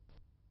lost.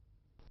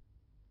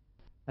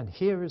 And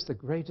here is the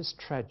greatest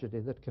tragedy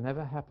that can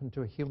ever happen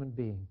to a human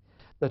being,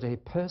 that a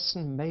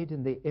person made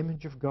in the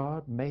image of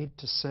God, made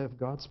to serve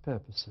God's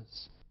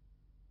purposes,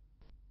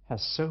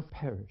 has so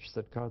perished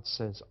that God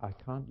says, I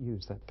can't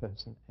use that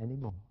person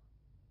anymore.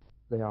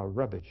 They are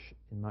rubbish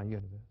in my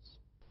universe.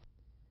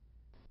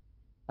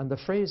 And the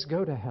phrase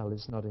go to hell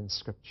is not in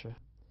Scripture.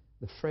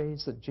 The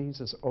phrase that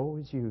Jesus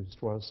always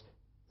used was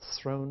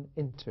thrown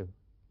into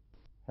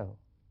hell.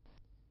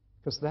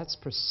 Because that's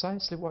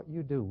precisely what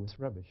you do with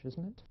rubbish,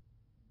 isn't it?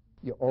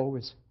 You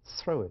always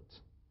throw it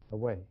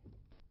away.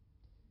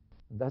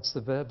 And that's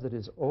the verb that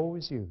is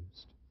always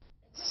used,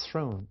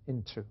 thrown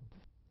into.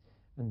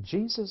 And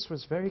Jesus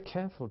was very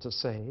careful to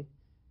say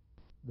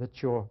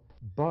that your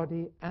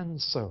body and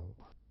soul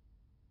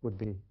would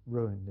be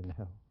ruined in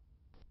hell.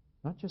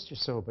 Not just your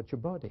soul, but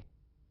your body.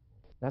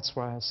 That's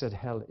why I said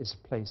hell is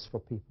a place for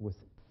people with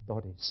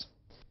bodies.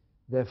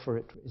 Therefore,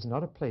 it is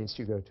not a place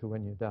you go to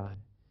when you die,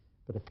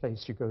 but a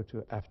place you go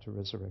to after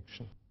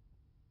resurrection.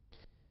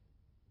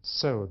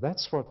 So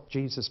that's what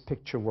Jesus'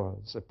 picture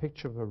was, a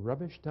picture of a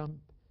rubbish dump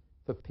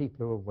for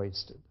people who are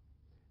wasted.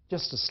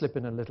 Just to slip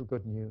in a little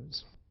good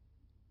news,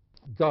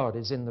 God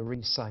is in the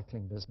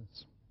recycling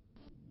business.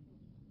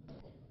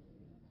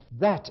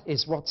 That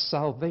is what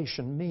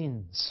salvation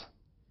means.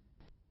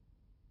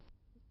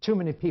 Too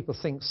many people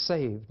think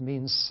saved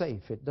means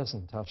safe. It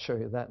doesn't. I'll show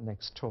you that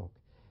next talk.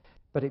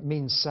 But it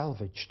means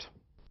salvaged.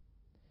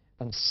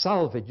 And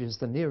salvage is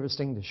the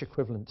nearest English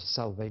equivalent to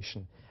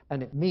salvation.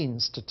 And it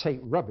means to take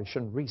rubbish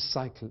and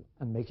recycle it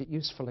and make it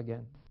useful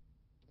again.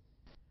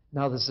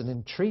 Now, there's an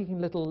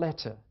intriguing little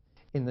letter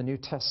in the New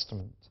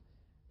Testament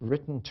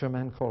written to a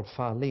man called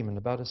Philemon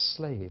about a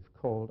slave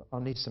called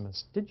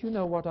Onesimus. Did you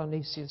know what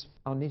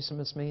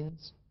Onesimus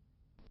means?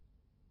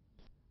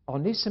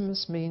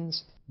 Onesimus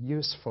means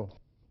useful.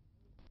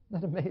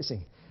 Isn't that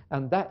amazing?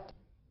 And that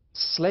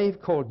slave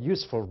called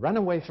useful ran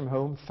away from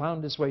home,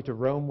 found his way to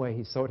Rome where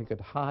he thought he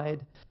could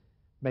hide,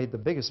 made the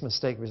biggest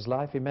mistake of his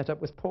life. He met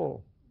up with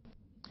Paul.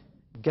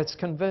 Gets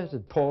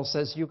converted. Paul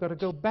says, you've got to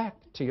go back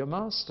to your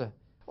master.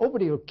 Oh,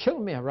 but he'll kill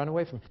me. I ran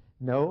away from him.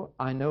 No,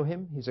 I know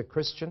him. He's a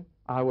Christian.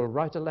 I will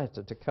write a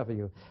letter to cover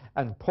you.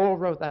 And Paul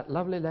wrote that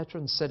lovely letter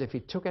and said, if he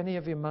took any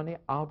of your money,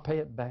 I'll pay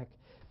it back.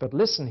 But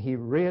listen, he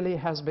really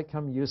has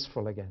become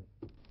useful again.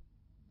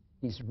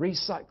 He's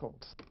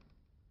recycled.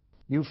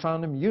 You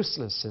found him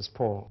useless, says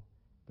Paul,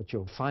 but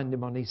you'll find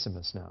him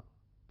Onesimus now.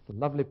 The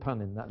lovely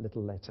pun in that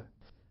little letter.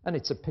 And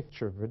it's a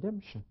picture of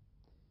redemption.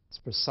 It's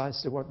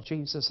precisely what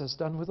Jesus has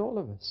done with all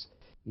of us.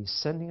 He's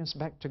sending us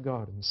back to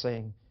God and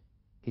saying,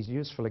 he's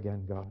useful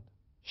again, God.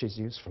 She's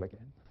useful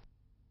again.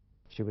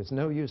 She was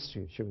no use to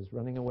you. She was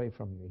running away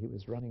from you. He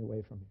was running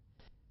away from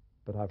you.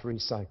 But I've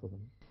recycled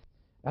them.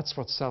 That's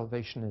what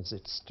salvation is.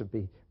 It's to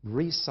be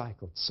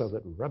recycled so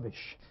that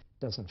rubbish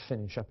doesn't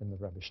finish up in the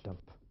rubbish dump,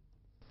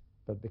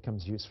 but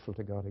becomes useful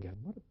to God again.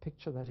 What a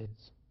picture that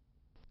is.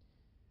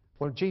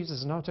 Well,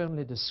 Jesus not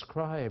only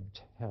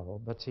described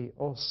hell, but he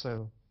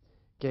also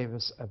gave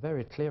us a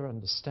very clear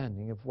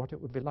understanding of what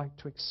it would be like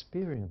to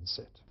experience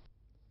it.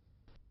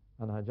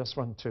 And I just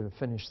want to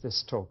finish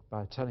this talk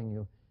by telling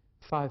you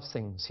 5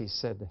 things he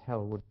said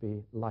hell would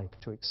be like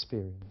to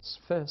experience.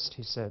 First,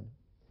 he said,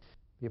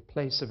 be a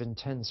place of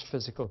intense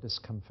physical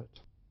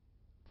discomfort.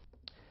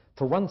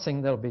 For one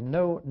thing, there'll be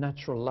no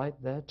natural light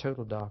there,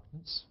 total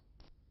darkness.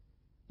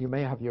 You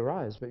may have your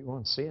eyes, but you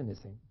won't see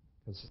anything,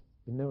 because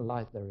there'll be no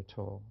light there at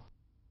all.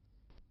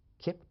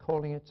 Kept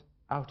calling it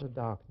outer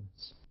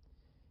darkness.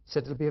 He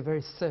said it'll be a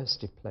very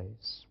thirsty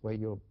place where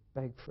you'll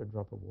beg for a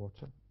drop of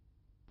water.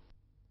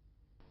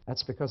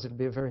 That's because it'll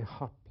be a very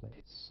hot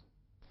place.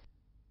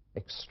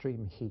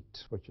 Extreme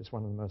heat, which is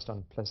one of the most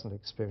unpleasant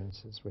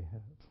experiences we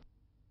have.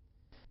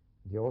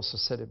 And he also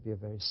said it'd be a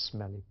very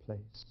smelly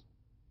place.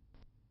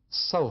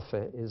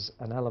 Sulfur is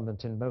an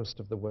element in most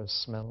of the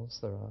worst smells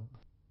there are.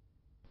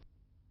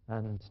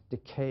 And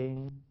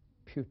decaying,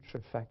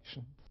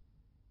 putrefaction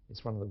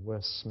is one of the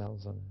worst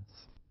smells on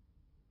earth.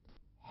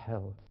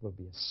 Hell will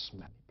be a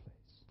smelly place.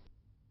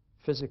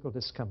 Physical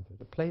discomfort,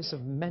 a place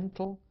of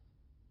mental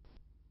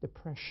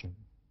depression.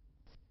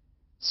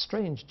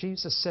 Strange,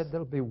 Jesus said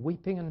there'll be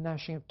weeping and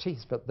gnashing of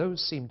teeth, but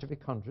those seem to be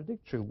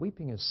contradictory.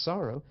 Weeping is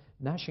sorrow,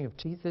 gnashing of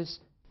teeth is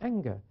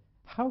anger.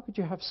 How could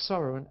you have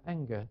sorrow and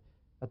anger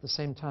at the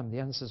same time? The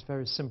answer is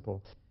very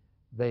simple.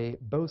 They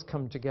both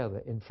come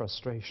together in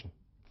frustration.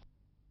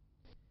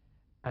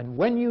 And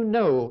when you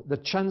know the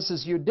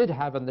chances you did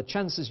have and the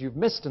chances you've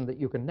missed and that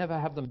you can never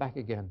have them back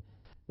again,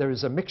 there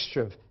is a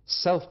mixture of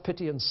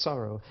self-pity and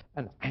sorrow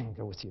and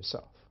anger with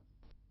yourself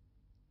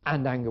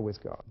and anger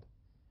with God.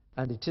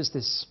 And it is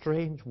this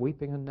strange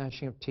weeping and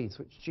gnashing of teeth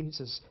which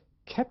Jesus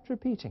kept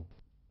repeating,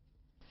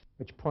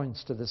 which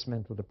points to this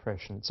mental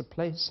depression. It's a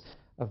place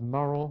of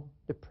moral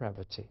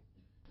depravity.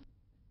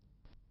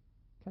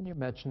 Can you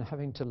imagine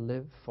having to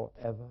live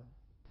forever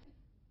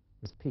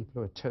with people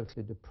who are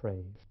totally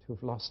depraved,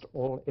 who've lost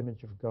all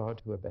image of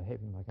God, who are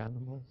behaving like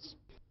animals?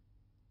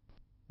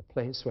 A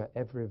place where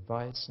every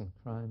vice and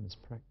crime is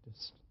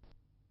practiced.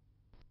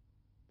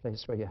 A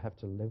place where you have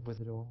to live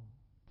with it all.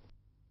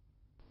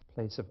 A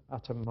place of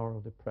utter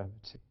moral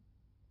depravity.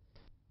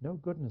 No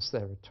goodness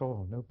there at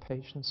all. No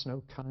patience,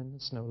 no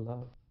kindness, no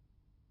love.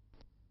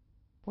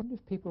 I wonder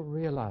if people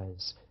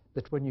realize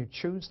that when you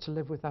choose to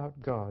live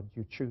without God,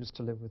 you choose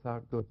to live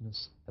without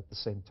goodness at the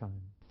same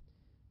time.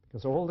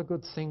 Because all the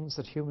good things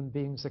that human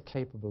beings are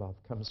capable of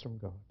comes from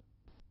God.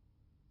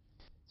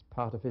 It's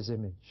part of his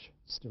image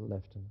still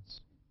left in us.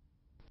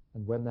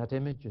 And when that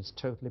image is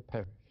totally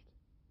perished,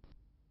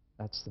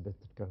 that's the bit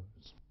that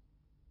goes.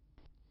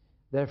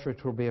 Therefore,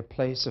 it will be a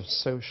place of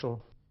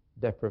social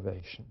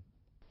deprivation.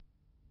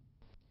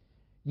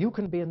 You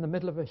can be in the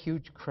middle of a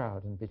huge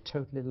crowd and be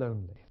totally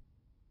lonely.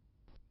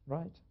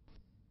 Right?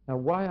 Now,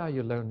 why are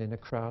you lonely in a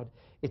crowd?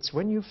 It's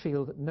when you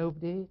feel that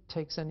nobody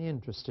takes any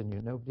interest in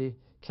you, nobody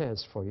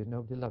cares for you,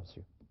 nobody loves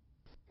you.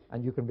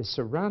 And you can be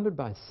surrounded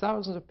by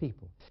thousands of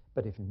people,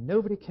 but if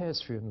nobody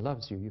cares for you and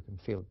loves you, you can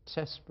feel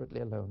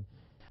desperately alone.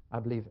 I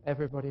believe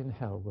everybody in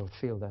hell will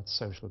feel that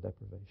social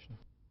deprivation.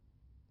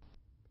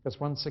 Because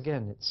once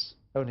again, it's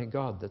only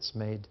God that's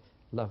made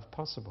love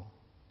possible.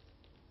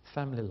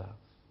 Family love,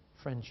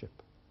 friendship.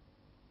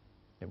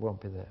 It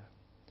won't be there.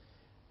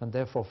 And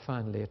therefore,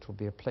 finally, it will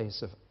be a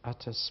place of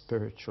utter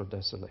spiritual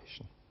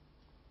desolation.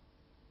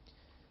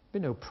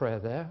 There'll be no prayer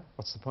there.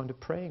 What's the point of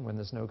praying when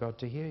there's no God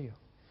to hear you?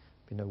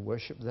 There'll be no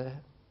worship there.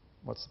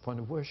 What's the point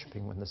of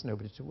worshipping when there's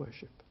nobody to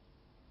worship?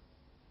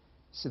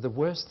 See, the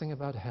worst thing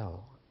about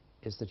hell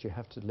is that you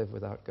have to live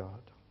without God.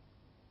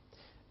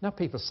 Now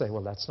people say,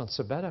 well, that's not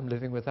so bad. I'm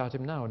living without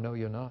him now. No,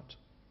 you're not.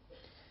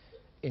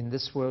 In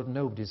this world,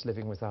 nobody's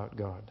living without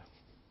God.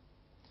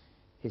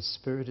 His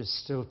Spirit is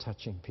still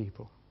touching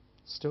people,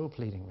 still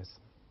pleading with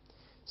them,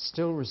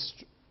 still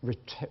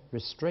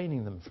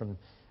restraining them from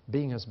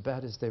being as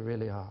bad as they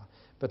really are.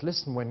 But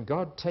listen, when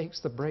God takes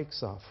the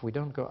brakes off, we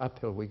don't go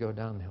uphill, we go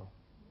downhill.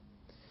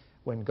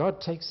 When God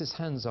takes his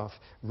hands off,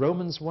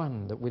 Romans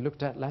 1 that we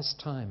looked at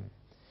last time,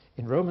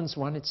 in Romans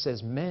 1 it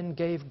says, men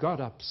gave God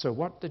up. So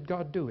what did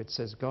God do? It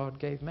says God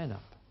gave men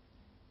up.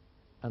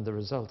 And the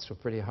results were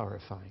pretty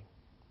horrifying.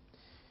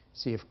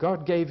 See, if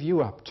God gave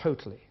you up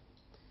totally,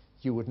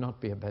 you would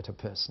not be a better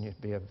person. You'd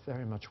be a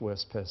very much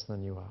worse person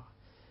than you are.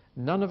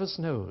 None of us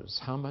knows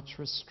how much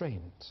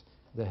restraint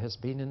there has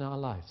been in our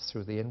life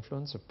through the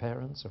influence of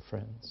parents or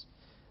friends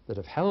that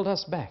have held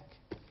us back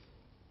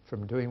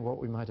from doing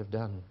what we might have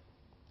done.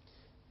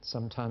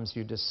 Sometimes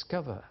you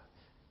discover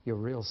your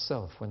real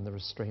self when the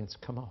restraints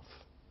come off.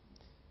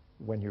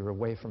 When you're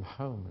away from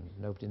home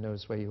and nobody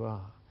knows where you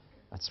are,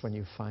 that's when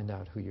you find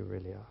out who you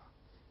really are.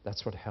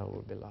 That's what hell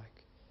will be like.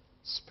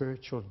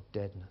 Spiritual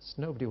deadness.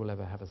 Nobody will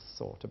ever have a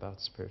thought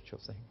about spiritual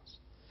things.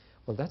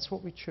 Well, that's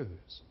what we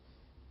choose.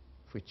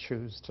 If we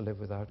choose to live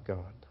without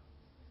God.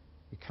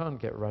 We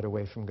can't get right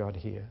away from God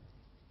here,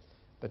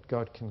 but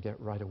God can get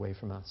right away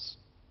from us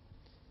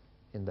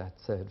in that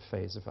third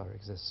phase of our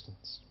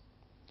existence.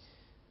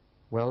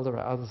 Well, there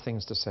are other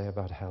things to say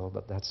about hell,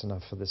 but that's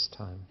enough for this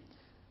time,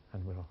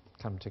 and we'll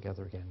come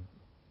together again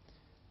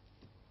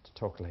to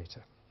talk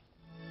later.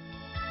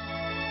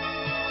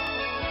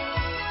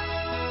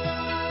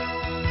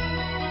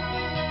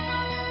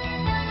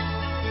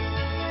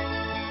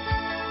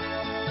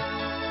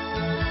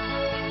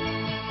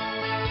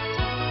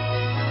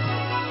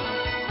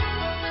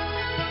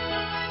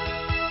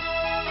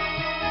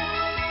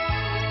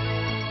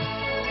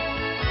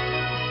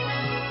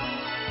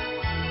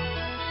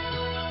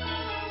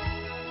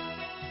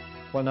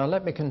 Well, now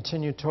let me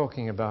continue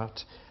talking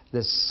about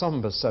this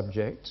somber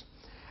subject,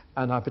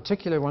 and I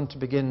particularly want to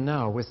begin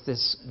now with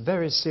this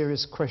very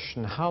serious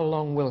question: how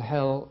long will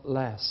hell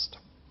last?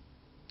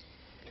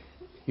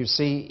 You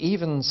see,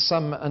 even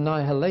some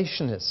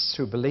annihilationists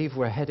who believe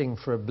we're heading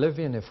for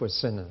oblivion if we're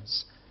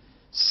sinners,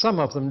 some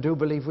of them do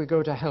believe we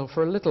go to hell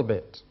for a little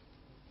bit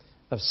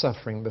of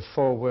suffering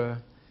before we're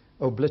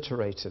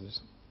obliterated.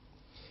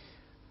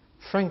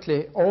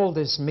 Frankly, all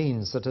this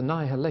means that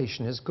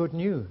annihilation is good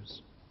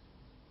news.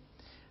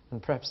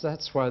 And perhaps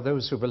that's why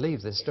those who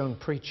believe this don't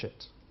preach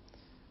it,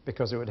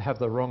 because it would have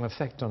the wrong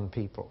effect on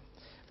people.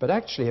 But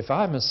actually, if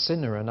I'm a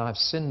sinner and I've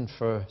sinned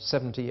for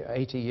 70,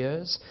 80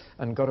 years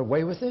and got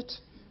away with it,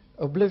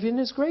 oblivion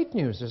is great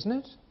news, isn't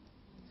it?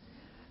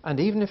 And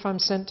even if I'm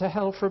sent to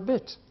hell for a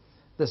bit,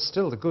 there's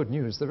still the good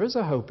news. There is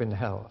a hope in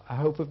hell, a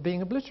hope of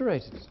being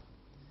obliterated.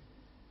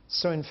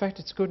 So in fact,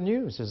 it's good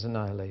news, is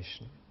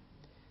annihilation.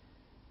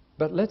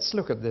 But let's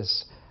look at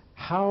this.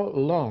 How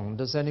long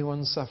does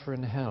anyone suffer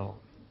in hell?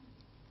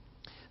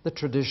 The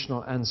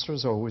traditional answer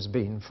has always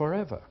been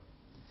forever.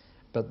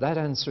 But that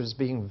answer is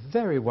being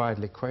very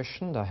widely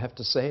questioned, I have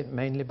to say it,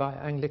 mainly by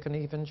Anglican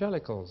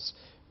evangelicals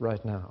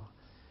right now.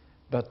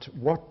 But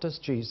what does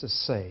Jesus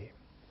say?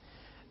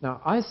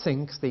 Now, I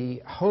think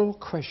the whole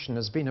question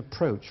has been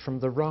approached from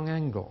the wrong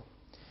angle.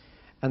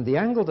 And the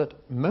angle that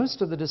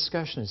most of the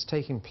discussion is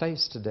taking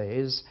place today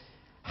is,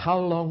 how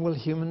long will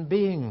human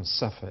beings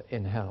suffer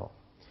in hell?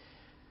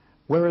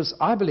 Whereas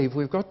I believe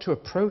we've got to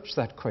approach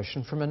that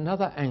question from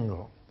another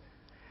angle.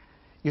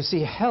 You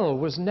see, hell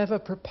was never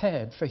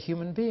prepared for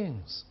human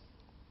beings.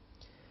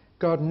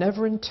 God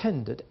never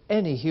intended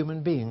any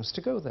human beings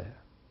to go there.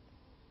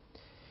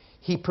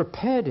 He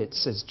prepared it,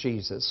 says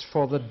Jesus,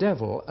 for the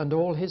devil and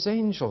all his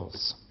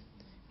angels.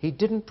 He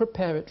didn't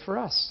prepare it for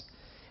us.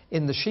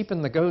 In the sheep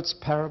and the goats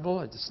parable,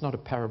 it's not a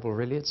parable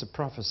really, it's a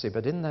prophecy,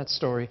 but in that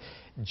story,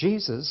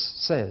 Jesus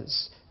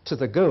says to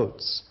the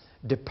goats,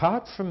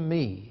 "Depart from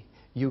me,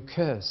 you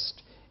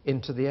cursed,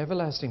 into the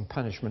everlasting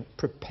punishment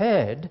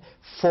prepared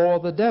for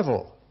the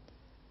devil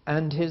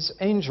and his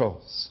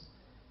angels."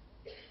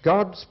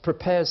 God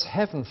prepares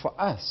heaven for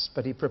us,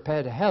 but he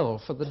prepared hell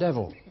for the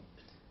devil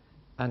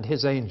and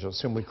his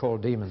angels, whom we call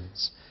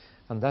demons.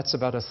 And that's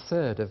about a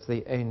third of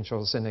the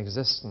angels in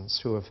existence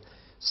who have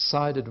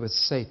sided with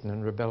Satan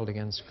and rebelled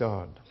against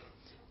God,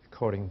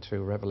 according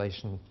to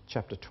Revelation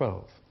chapter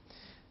 12.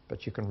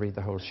 But you can read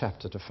the whole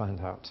chapter to find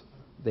out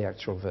the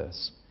actual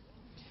verse.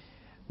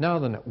 Now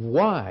then,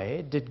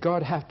 why did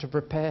God have to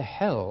prepare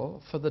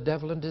hell for the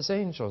devil and his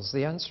angels?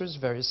 The answer is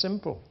very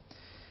simple.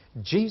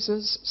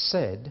 Jesus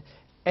said,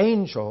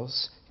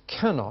 angels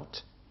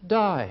cannot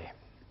die.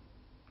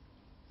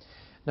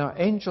 Now,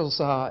 angels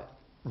are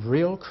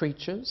real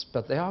creatures,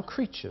 but they are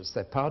creatures.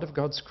 They're part of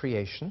God's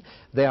creation.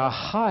 They are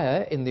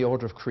higher in the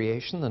order of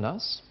creation than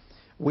us.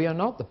 We are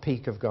not the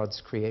peak of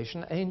God's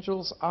creation.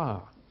 Angels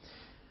are.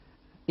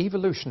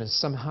 Evolutionists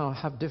somehow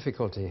have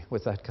difficulty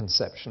with that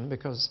conception,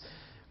 because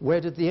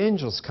where did the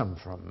angels come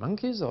from?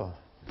 Monkeys or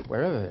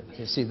wherever.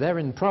 You see, they're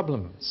in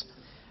problems.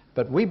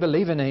 But we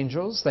believe in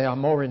angels. They are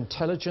more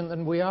intelligent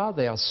than we are.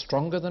 They are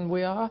stronger than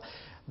we are.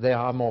 They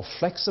are more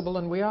flexible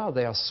than we are.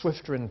 They are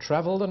swifter in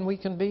travel than we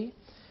can be.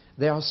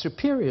 They are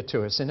superior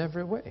to us in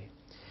every way.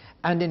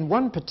 And in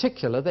one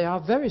particular, they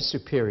are very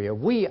superior.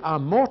 We are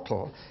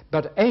mortal,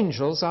 but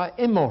angels are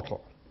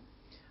immortal.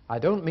 I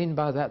don't mean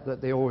by that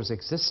that they always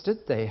existed.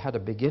 They had a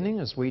beginning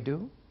as we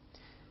do,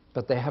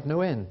 but they have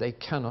no end. They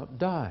cannot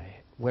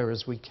die,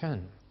 whereas we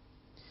can.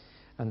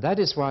 And that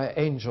is why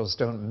angels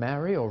don't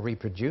marry or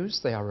reproduce.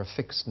 They are a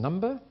fixed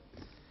number.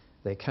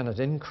 They cannot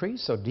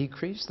increase or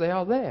decrease. They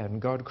are there,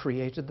 and God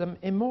created them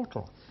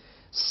immortal.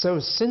 So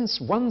since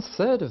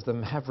 1/3 of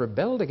them have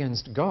rebelled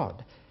against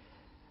God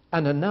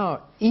and are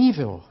now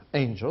evil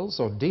angels,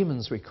 or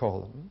demons we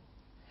call them,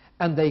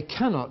 and they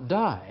cannot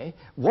die,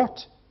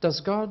 what does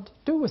God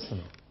do with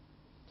them?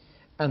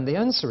 And the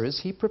answer is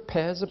he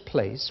prepares a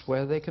place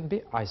where they can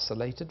be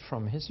isolated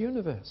from his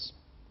universe.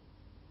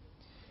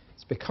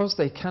 It's because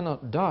they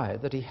cannot die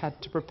that he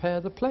had to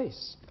prepare the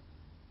place,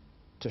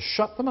 to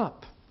shut them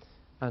up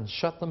and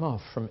shut them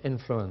off from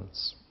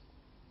influence.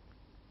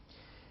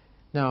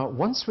 Now,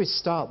 once we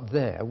start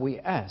there, we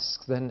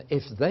ask then,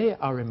 if they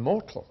are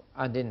immortal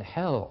and in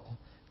hell,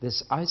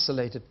 this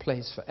isolated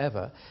place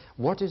forever,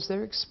 what is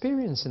their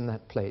experience in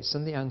that place?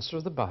 And the answer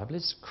of the Bible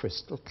is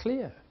crystal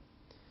clear.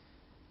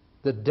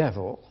 The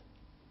devil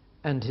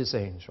and his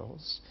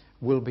angels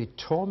will be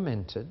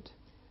tormented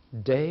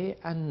day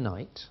and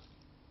night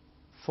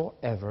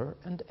forever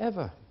and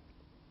ever.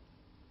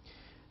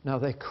 Now,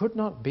 there could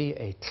not be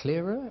a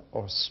clearer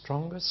or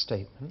stronger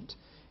statement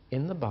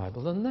in the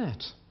Bible than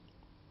that.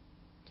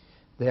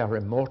 They are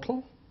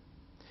immortal,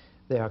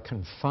 they are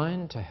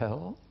confined to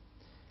hell,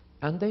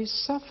 and they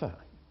suffer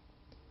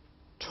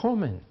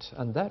torment.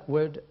 And that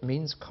word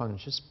means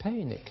conscious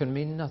pain. It can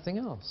mean nothing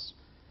else.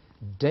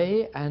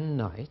 Day and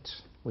night,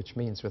 which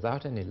means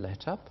without any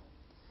let-up,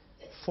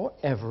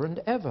 forever and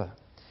ever.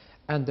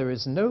 And there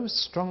is no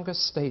stronger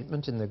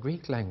statement in the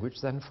Greek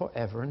language than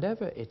forever and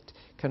ever. It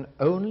can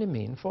only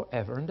mean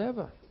forever and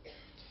ever.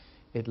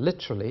 It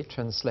literally,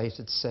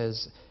 translated,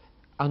 says,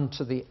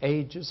 unto the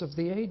ages of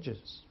the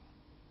ages.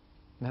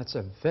 And that's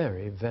a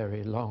very,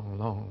 very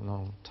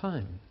long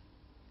time.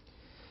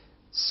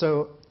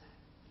 So,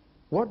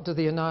 what do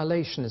the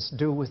annihilationists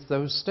do with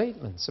those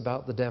statements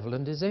about the devil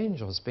and his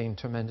angels being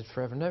tormented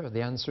forever and ever?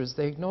 The answer is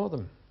they ignore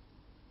them.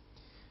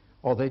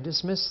 Or they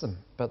dismiss them,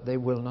 but they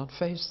will not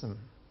face them.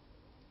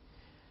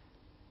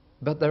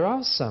 But there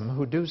are some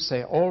who do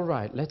say, all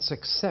right, let's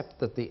accept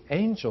that the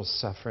angels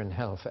suffer in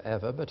hell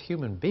forever, but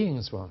human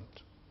beings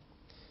won't.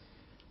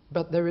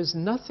 But there is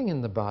nothing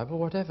in the Bible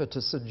whatever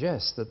to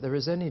suggest that there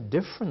is any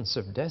difference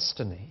of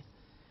destiny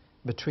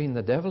between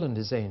the devil and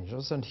his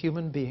angels and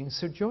human beings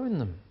who join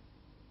them.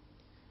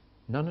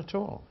 None at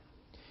all.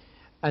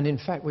 And in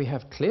fact, we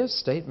have clear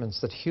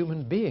statements that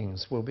human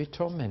beings will be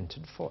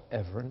tormented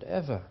forever and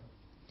ever.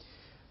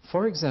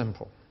 For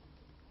example,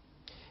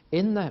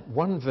 in that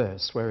one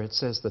verse where it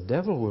says the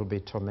devil will be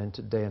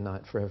tormented day and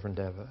night forever and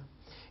ever,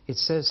 it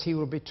says he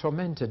will be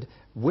tormented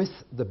with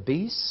the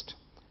beast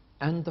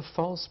and the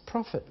false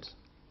prophet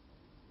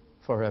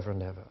forever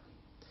and ever.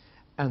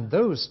 And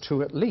those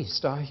two at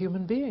least are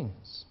human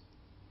beings.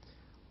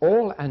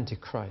 All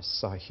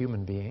antichrists are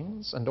human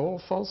beings, and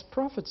all false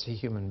prophets are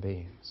human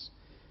beings.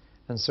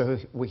 And so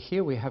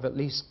here we have at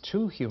least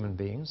two human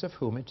beings of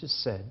whom it is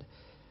said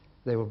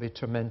they will be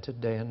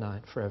tormented day and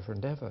night forever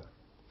and ever.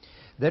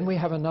 Then we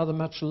have another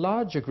much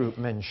larger group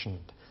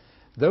mentioned.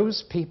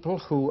 Those people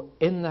who,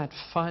 in that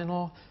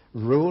final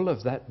rule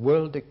of that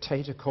world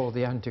dictator called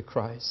the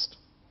Antichrist,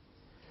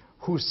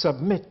 who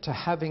submit to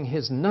having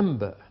his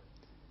number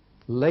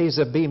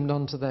laser beamed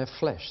onto their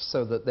flesh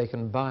so that they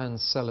can buy and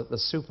sell at the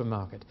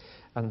supermarket.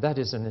 And that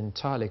is an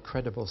entirely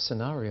credible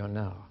scenario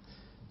now,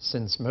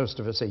 since most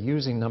of us are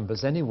using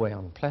numbers anyway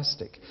on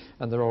plastic,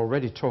 and they're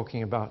already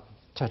talking about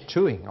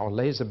tattooing or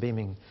laser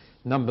beaming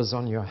numbers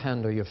on your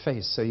hand or your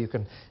face, so you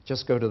can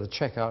just go to the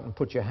checkout and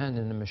put your hand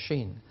in the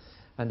machine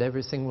and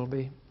everything will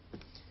be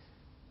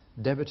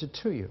debited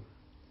to you.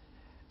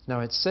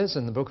 Now it says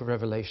in the book of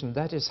Revelation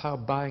that is how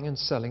buying and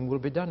selling will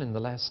be done in the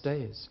last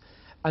days,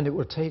 and it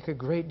will take a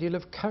great deal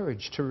of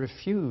courage to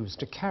refuse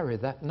to carry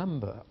that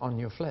number on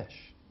your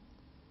flesh,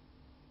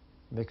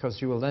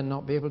 because you will then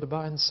not be able to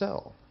buy and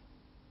sell.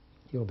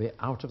 You'll be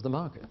out of the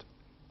market,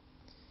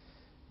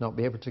 not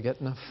be able to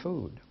get enough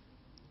food.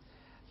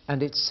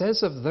 And it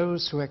says of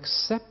those who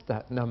accept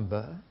that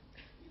number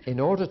in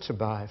order to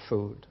buy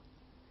food,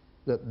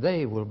 that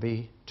they will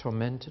be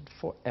tormented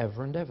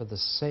forever and ever. The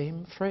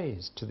same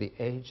phrase, to the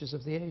ages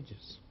of the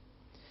ages.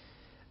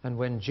 And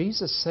when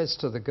Jesus says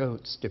to the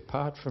goats,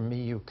 "Depart from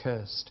me, you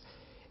cursed,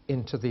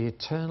 into the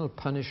eternal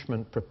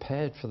punishment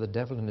prepared for the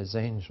devil and his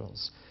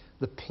angels,"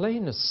 the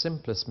plainest,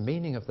 simplest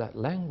meaning of that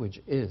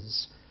language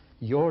is,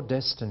 your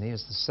destiny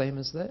is the same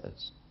as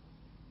theirs.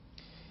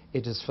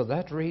 It is for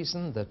that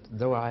reason that,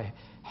 though I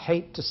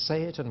hate to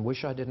say it and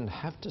wish I didn't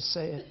have to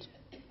say it,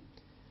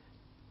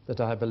 that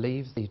I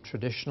believe the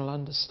traditional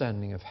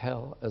understanding of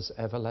hell as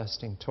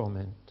everlasting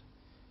torment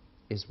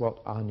is what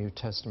our New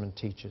Testament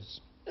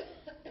teaches.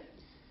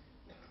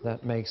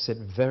 That makes it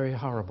very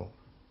horrible,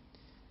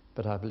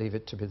 but I believe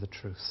it to be the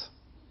truth.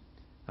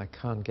 I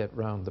can't get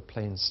round the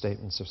plain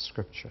statements of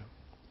Scripture.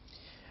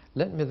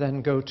 Let me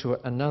then go to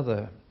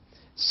another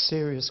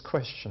serious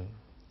question,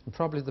 and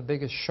probably the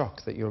biggest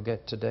shock that you'll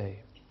get today.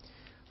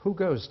 Who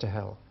goes to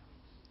hell?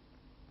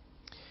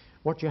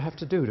 What do you have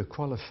to do to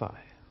qualify?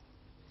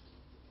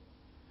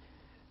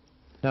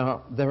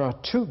 Now, there are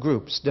two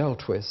groups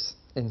dealt with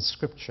in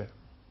Scripture.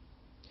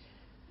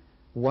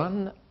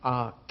 One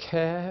are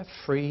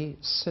carefree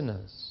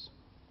sinners,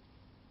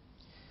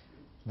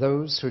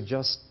 those who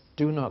just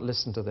do not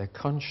listen to their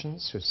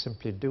conscience, who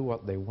simply do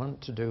what they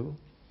want to do.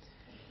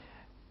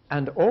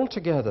 And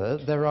altogether,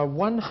 there are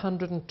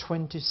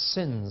 120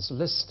 sins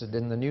listed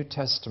in the New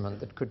Testament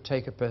that could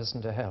take a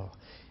person to hell.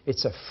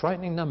 It's a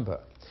frightening number.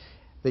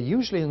 They're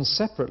usually in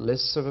separate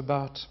lists of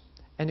about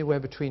anywhere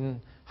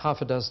between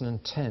half a dozen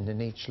and 10 in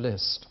each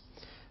list.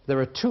 There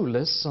are two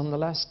lists on the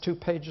last 2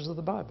 pages of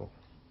the Bible.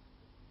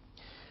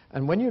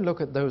 And when you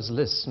look at those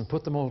lists and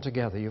put them all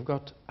together, you've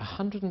got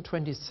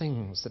 120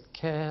 things that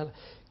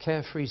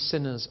carefree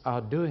sinners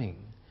are doing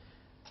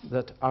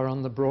that are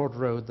on the broad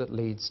road that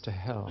leads to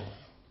hell.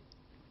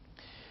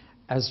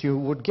 As you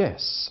would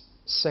guess,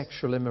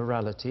 sexual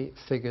immorality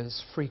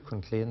figures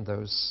frequently in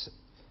those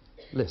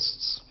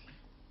lists.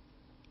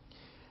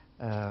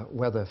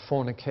 Whether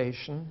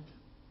fornication,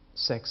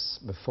 sex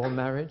before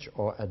marriage,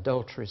 or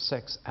adultery,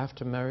 sex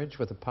after marriage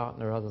with a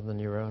partner other than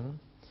your own,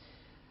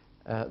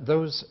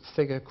 those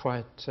figure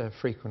quite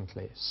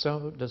frequently.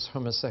 So does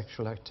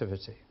homosexual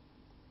activity.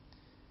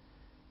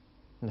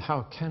 And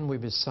how can we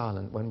be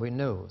silent when we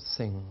know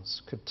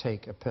things could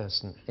take a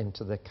person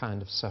into the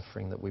kind of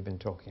suffering that we've been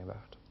talking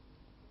about?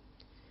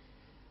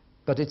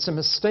 But it's a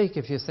mistake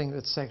if you think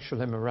that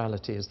sexual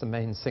immorality is the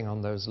main thing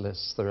on those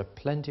lists. There are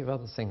plenty of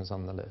other things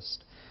on the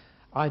list.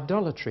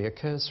 Idolatry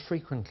occurs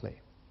frequently.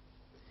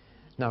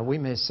 Now, we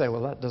may say,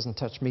 well, that doesn't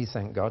touch me,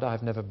 thank God.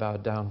 I've never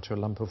bowed down to a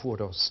lump of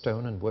wood or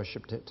stone and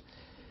worshipped it.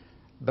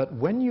 But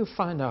when you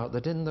find out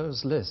that in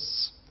those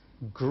lists,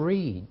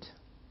 greed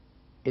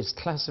is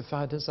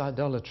classified as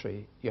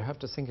idolatry, you have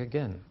to think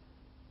again.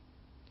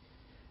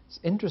 It's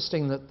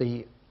interesting that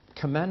the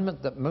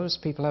commandment that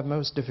most people have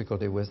most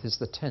difficulty with is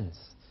the 10th,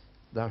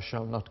 thou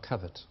shalt not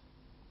covet,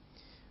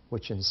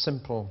 which in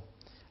simple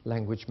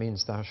language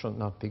means thou shalt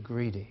not be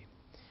greedy.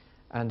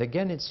 And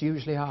again, it's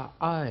usually our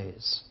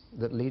eyes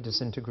that lead us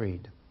into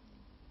greed.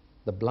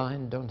 The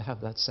blind don't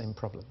have that same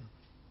problem.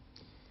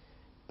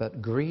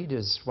 But greed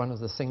is one of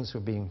the things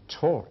we're being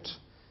taught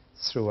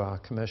through our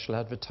commercial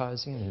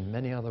advertising and in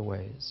many other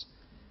ways.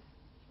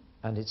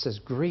 And it says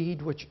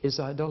greed, which is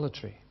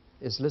idolatry,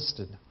 is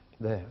listed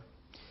there.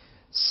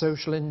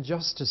 Social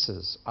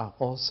injustices are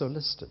also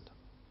listed.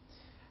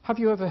 Have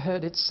you ever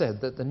heard it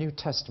said that the New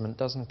Testament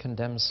doesn't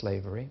condemn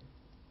slavery?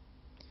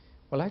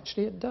 Well,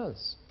 actually it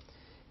does.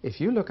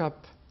 If you look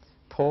up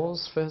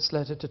Paul's first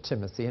letter to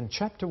Timothy, in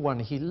chapter 1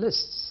 he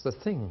lists the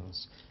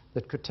things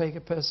that could take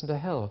a person to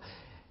hell.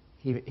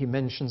 He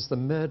mentions the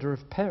murder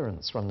of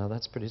parents. Well, now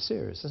that's pretty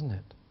serious, isn't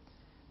it?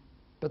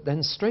 But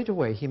then straight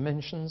away he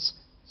mentions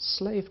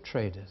slave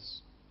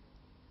traders.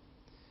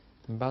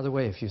 And by the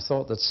way, if you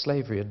thought that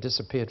slavery had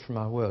disappeared from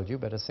our world, you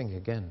better think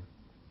again.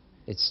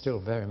 It's still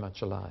very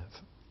much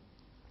alive.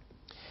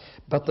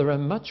 But there are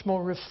much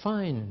more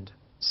refined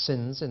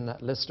sins in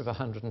that list of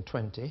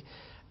 120.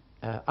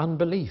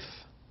 Unbelief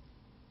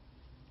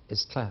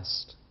is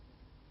classed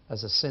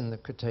as a sin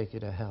that could take you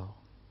to hell.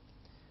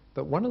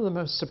 But one of the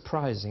most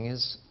surprising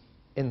is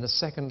in the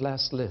second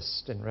last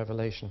list in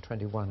Revelation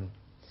 21.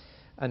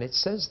 And it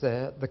says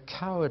there, the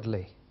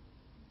cowardly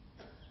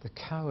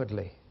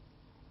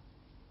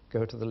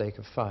go to the lake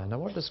of fire. Now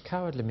what does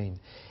cowardly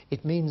mean?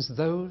 It means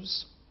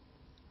those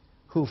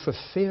who for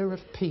fear of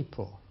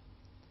people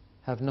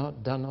have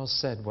not done or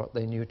said what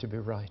they knew to be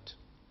right.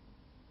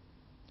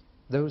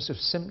 Those who've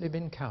simply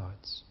been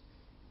cowards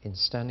in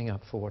standing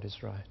up for what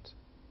is right.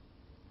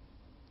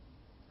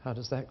 How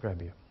does that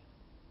grab you?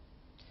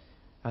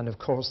 And of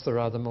course there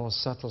are the more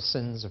subtle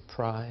sins of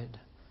pride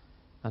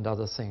and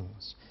other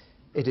things.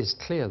 It is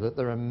clear that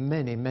there are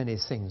many, many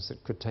things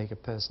that could take a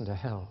person to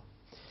hell.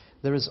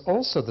 There is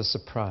also the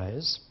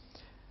surprise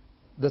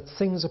that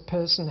things a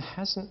person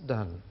hasn't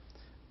done,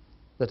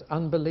 that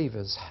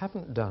unbelievers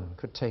haven't done,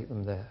 could take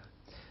them there.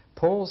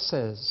 Paul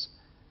says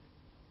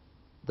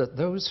that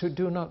those who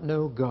do not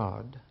know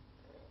God,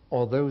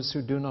 or those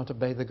who do not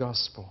obey the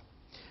gospel.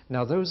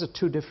 Now those are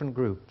two different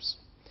groups.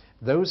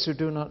 Those who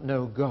do not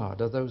know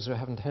God are those who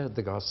haven't heard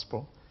the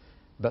gospel,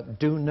 but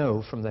do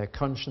know from their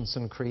conscience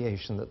and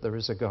creation that there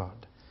is a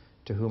God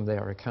to whom they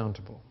are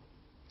accountable.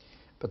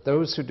 But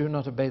those who do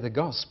not obey the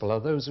gospel are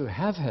those who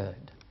have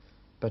heard,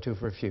 but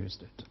who've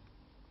refused it.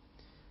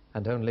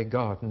 And only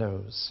God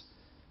knows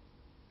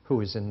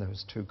who is in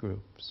those two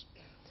groups.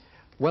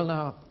 Well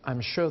now,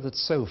 I'm sure that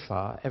so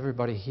far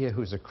everybody here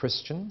who's a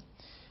Christian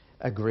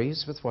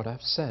agrees with what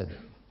I've said.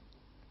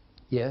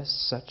 Yes,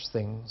 such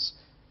things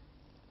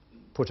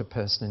put a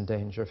person in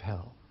danger of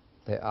hell.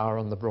 They are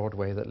on the broad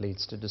way that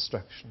leads to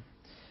destruction.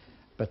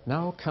 But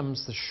now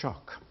comes the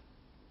shock.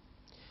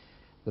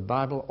 The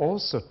Bible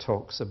also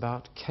talks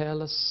about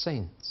careless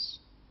saints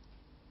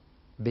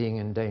being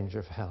in danger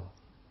of hell.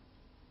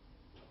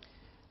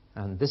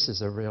 And this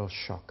is a real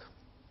shock.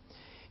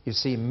 You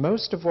see,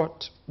 most of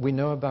what we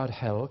know about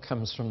hell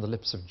comes from the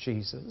lips of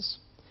Jesus.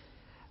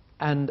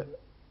 And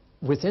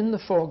within the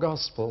four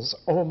Gospels,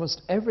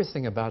 almost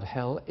everything about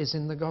hell is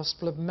in the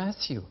Gospel of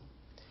Matthew.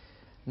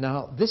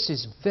 Now, this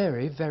is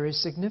very, very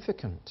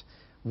significant.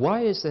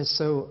 Why is there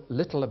so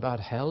little about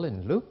hell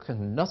in Luke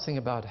and nothing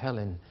about hell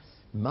in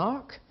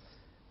Mark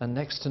and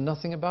next to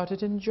nothing about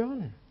it in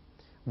John?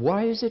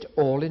 Why is it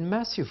all in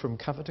Matthew from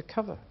cover to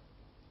cover?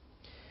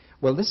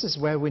 Well, this is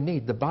where we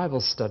need the Bible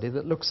study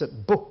that looks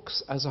at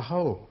books as a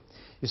whole.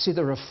 You see,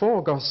 there are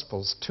four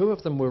Gospels. 2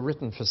 of them were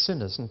written for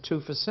sinners and 2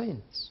 for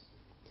saints.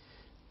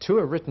 2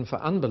 are written for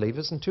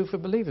unbelievers and 2 for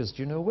believers.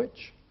 Do you know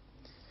which?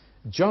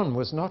 John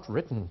was not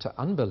written to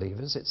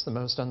unbelievers. It's the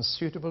most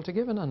unsuitable to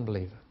give an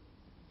unbeliever.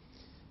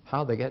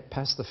 How they get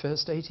past the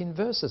first 18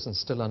 verses and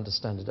still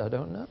understand it, I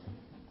don't know.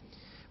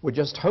 We're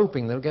just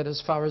hoping they'll get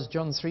as far as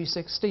John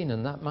 3:16,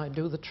 and that might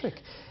do the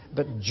trick.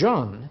 But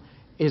John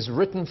is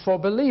written for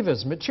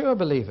believers, mature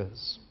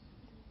believers.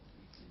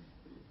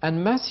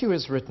 And Matthew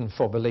is written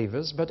for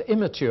believers, but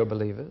immature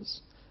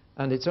believers.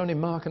 And it's only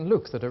Mark and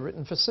Luke that are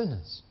written for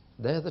sinners.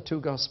 They're the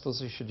 2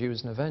 Gospels you should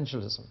use in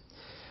evangelism.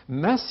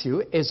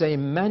 Matthew is a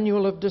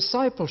manual of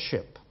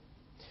discipleship.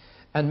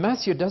 And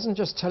Matthew doesn't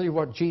just tell you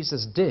what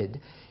Jesus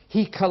did.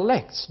 He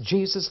collects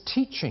Jesus'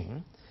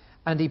 teaching,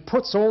 and he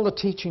puts all the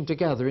teaching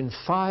together in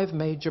 5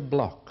 major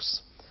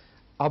blocks,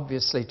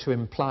 obviously to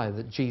imply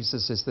that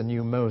Jesus is the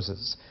new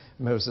Moses.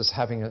 Moses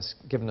having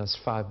given us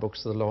 5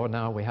 books of the law,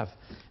 now we have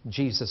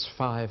Jesus'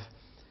 5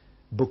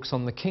 books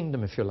on the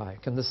kingdom, if you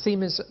like. And the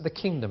theme is the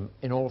kingdom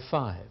in all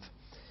 5.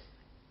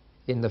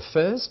 In the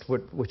first,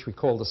 which we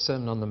call the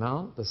Sermon on the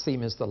Mount, the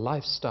theme is the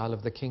lifestyle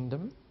of the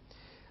kingdom.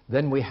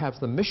 Then we have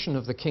the mission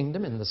of the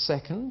kingdom in the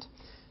second,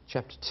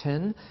 chapter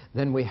 10.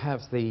 Then we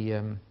have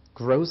the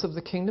growth of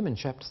the kingdom in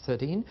chapter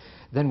 13.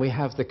 Then we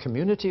have the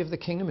community of the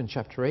kingdom in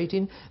chapter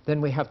 18.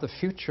 Then we have the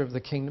future of the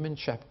kingdom in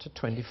chapter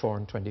 24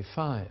 and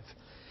 25.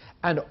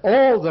 And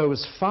all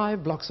those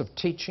 5 blocks of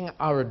teaching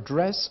are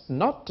addressed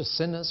not to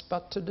sinners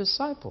but to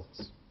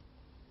disciples.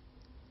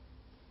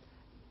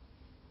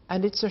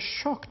 And it's a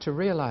shock to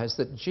realize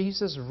that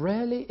Jesus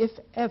rarely, if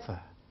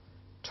ever,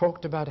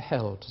 talked about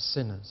hell to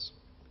sinners.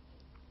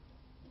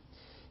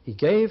 He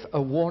gave a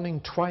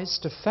warning twice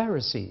to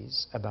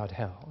Pharisees about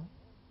hell,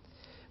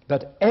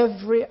 but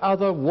every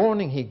other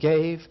warning he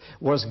gave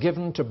was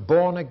given to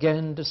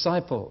born-again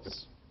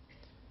disciples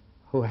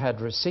who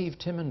had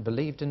received him and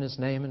believed in his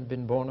name and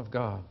been born of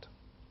God.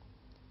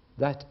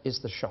 That is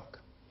the shock.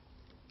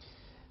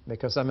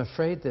 Because I'm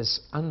afraid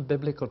this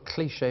unbiblical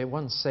cliche,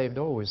 once saved,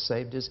 always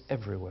saved, is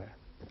everywhere.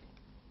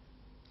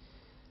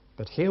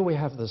 But here we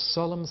have the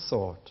solemn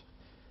thought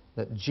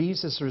that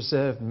Jesus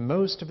reserved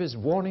most of his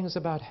warnings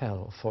about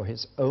hell for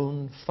his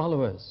own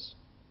followers,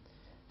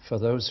 for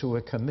those who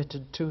were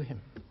committed to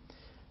him,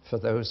 for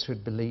those who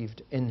had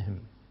believed in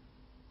him.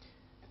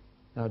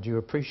 Now, do you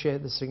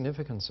appreciate the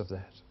significance of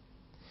that?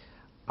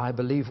 I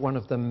believe one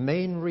of the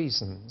main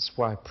reasons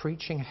why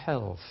preaching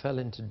hell fell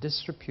into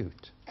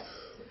disrepute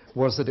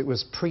was that it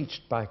was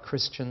preached by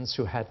Christians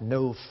who had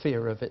no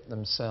fear of it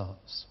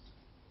themselves.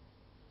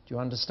 Do you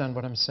understand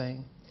what I'm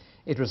saying?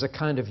 It was a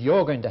kind of,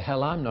 you're going to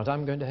hell, I'm not,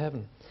 I'm going to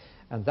heaven.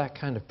 And that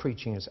kind of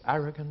preaching is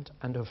arrogant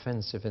and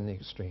offensive in the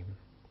extreme.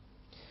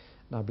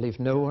 And I believe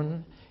no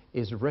one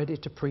is ready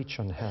to preach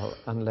on hell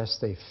unless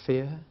they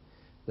fear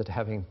that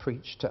having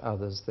preached to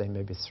others, they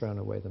may be thrown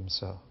away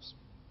themselves.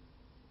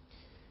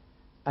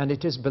 And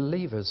it is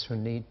believers who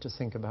need to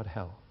think about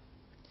hell.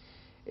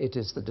 It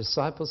is the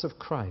disciples of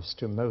Christ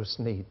who most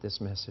need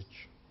this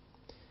message.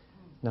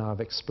 Now,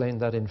 I've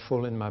explained that in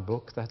full in my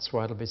book. That's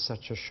why it'll be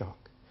such a shock.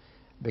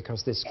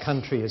 Because this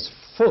country is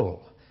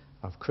full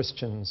of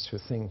Christians who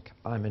think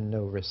I'm in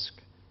no risk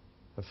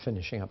of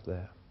finishing up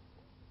there.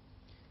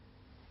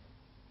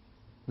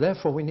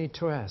 Therefore, we need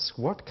to ask,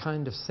 what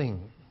kind of thing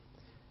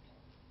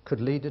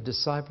could lead a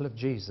disciple of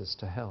Jesus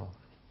to hell?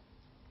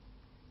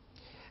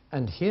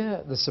 And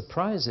here the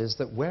surprise is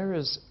that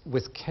whereas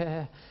with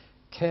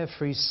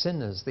carefree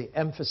sinners the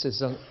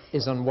emphasis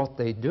is on what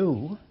they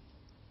do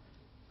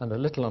and a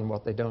little on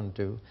what they don't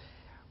do,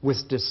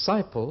 with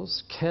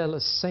disciples,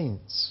 careless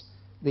saints,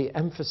 the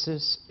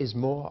emphasis is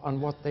more on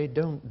what they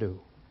don't do.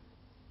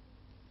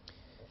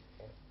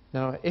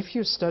 Now, if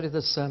you study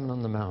the Sermon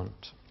on the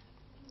Mount,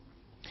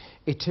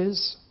 it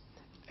is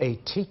a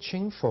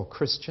teaching for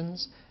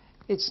Christians.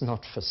 It's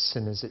not for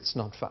sinners, it's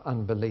not for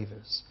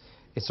unbelievers.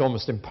 It's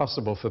almost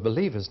impossible for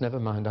believers, never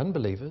mind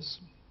unbelievers.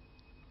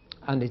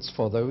 And it's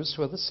for those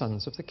who are the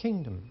sons of the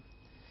kingdom.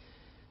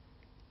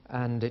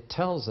 And it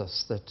tells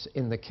us that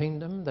in the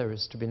kingdom there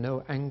is to be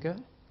no anger,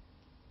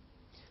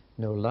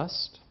 no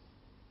lust,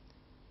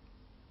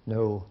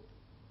 no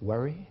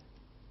worry.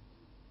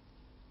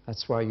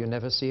 That's why you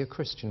never see a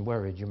Christian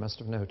worried, you must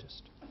have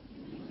noticed.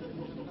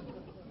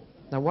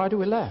 Now, why do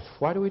we laugh?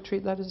 Why do we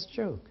treat that as a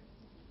joke?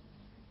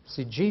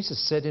 See,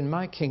 Jesus said, in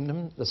my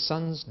kingdom, the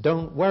sons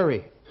don't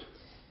worry,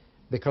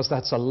 because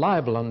that's a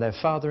libel on their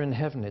Father in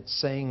heaven. It's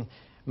saying,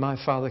 my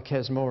Father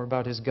cares more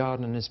about his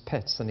garden and his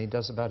pets than he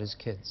does about his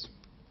kids.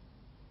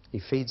 He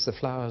feeds the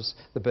flowers,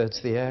 the birds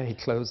of the air, he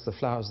clothes the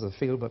flowers of the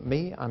field, but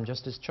me, I'm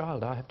just his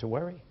child. I have to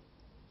worry.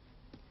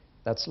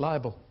 That's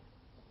libel.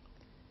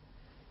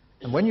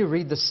 And when you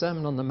read the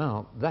Sermon on the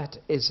Mount, that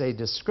is a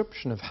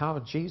description of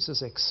how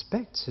Jesus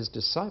expects his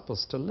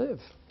disciples to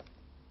live.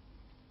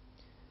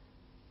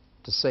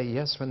 To say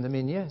yes when they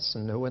mean yes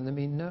and no when they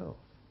mean no.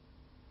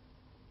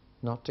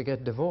 Not to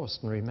get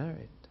divorced and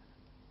remarried.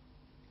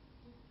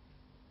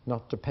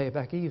 Not to pay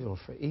back evil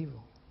for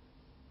evil.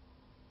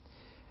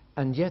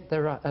 And yet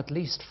there are at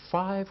least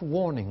 5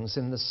 warnings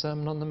in the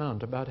Sermon on the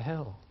Mount about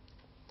hell.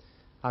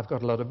 I've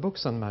got a lot of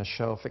books on my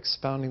shelf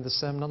expounding the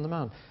Sermon on the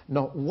Mount.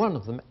 Not one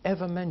of them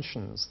ever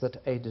mentions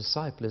that a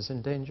disciple is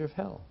in danger of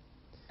hell.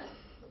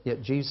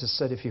 Yet Jesus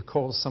said, if you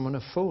call someone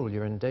a fool,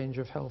 you're in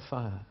danger of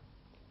hellfire.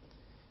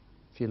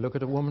 If you look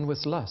at a woman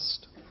with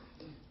lust,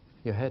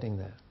 you're heading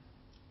there.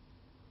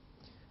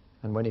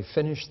 And when he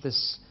finished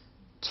this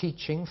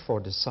teaching for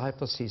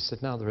disciples, he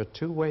said, now there are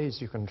 2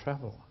 ways you can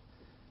travel.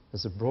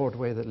 There's a broad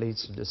way that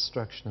leads to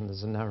destruction, and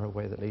there's a narrow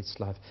way that leads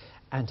to life.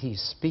 And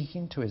he's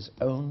speaking to his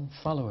own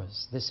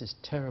followers. This is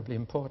terribly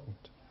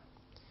important.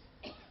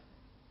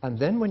 And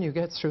then when you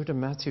get through to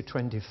Matthew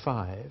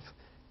 25,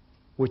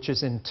 which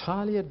is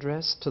entirely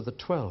addressed to the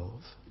 12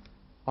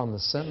 on the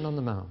Sermon on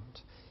the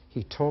Mount,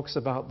 he talks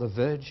about the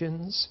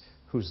virgins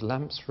whose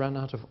lamps ran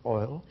out of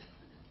oil,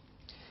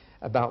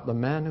 about the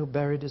man who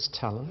buried his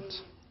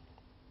talent,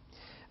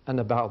 and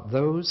about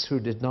those who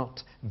did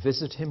not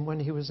visit him when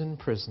he was in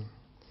prison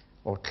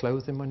or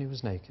clothe him when he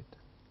was naked.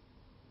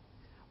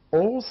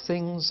 All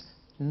things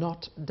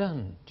not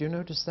done. Do you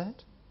notice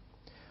that?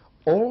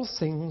 All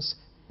things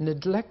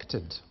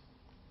neglected.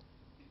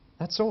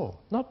 That's all.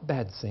 Not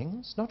bad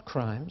things, not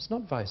crimes,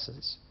 not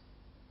vices.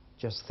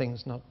 Just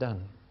things not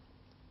done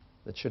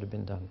that should have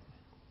been done.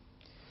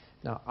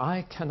 Now,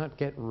 I cannot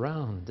get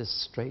round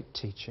this straight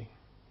teaching.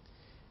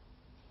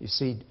 You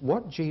see,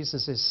 what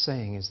Jesus is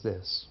saying is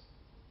this.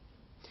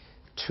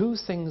 2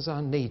 things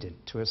are needed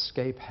to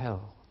escape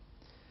hell.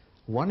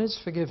 One is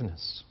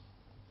forgiveness,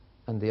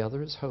 and the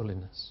other is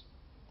holiness.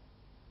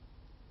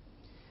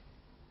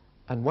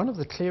 And one of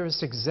the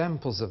clearest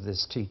examples of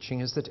this teaching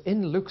is that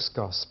in Luke's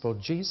Gospel,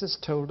 Jesus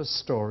told a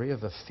story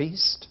of a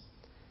feast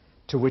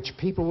to which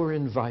people were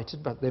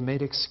invited, but they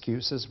made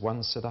excuses.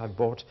 One said, I've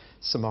bought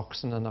some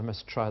oxen and I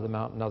must try them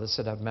out. Another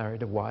said, I've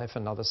married a wife.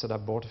 Another said,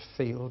 I've bought a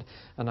field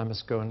and I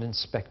must go and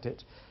inspect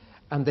it.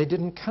 And they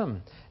didn't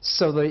come.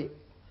 So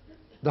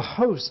the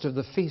host of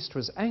the feast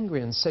was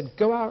angry and said,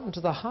 go out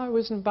into the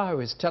highways and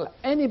byways, tell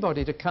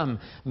anybody to come,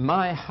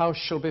 my house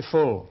shall be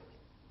full.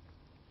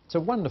 It's a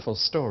wonderful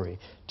story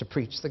to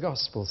preach the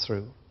gospel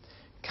through.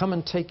 Come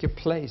and take your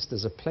place.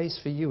 There's a place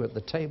for you at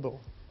the table.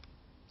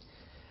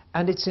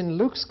 And it's in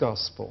Luke's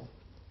gospel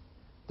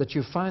that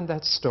you find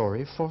that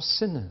story for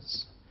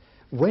sinners.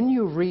 When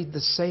you read the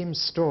same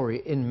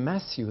story in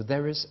Matthew,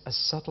 there is a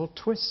subtle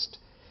twist.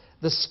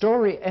 The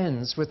story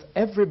ends with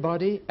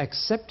everybody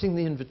accepting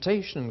the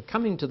invitation and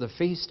coming to the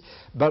feast,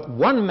 but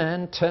one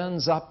man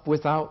turns up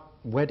without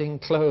wedding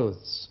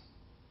clothes.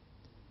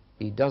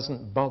 He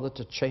doesn't bother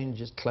to change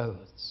his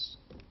clothes.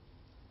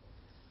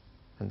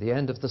 And the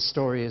end of the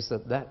story is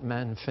that that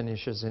man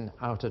finishes in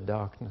outer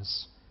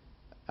darkness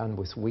and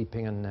with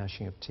weeping and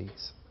gnashing of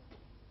teeth.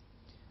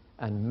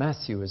 And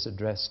Matthew is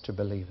addressed to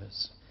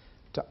believers.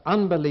 To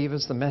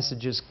unbelievers, the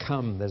message is,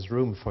 come, there's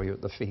room for you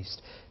at the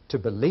feast. To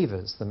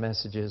believers, the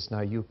message is,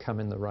 now you come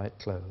in the right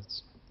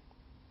clothes.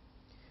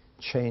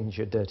 Change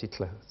your dirty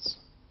clothes.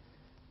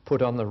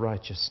 Put on the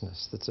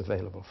righteousness that's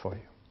available for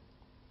you.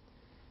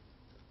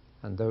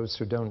 And those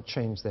who don't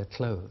change their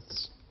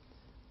clothes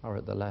are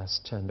at the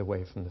last turned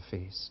away from the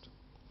feast.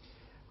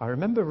 I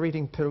remember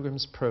reading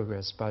Pilgrim's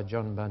Progress by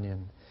John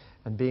Bunyan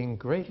and being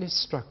greatly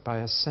struck by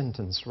a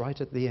sentence right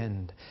at the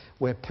end,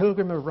 where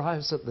Pilgrim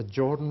arrives at the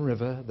Jordan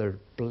River, the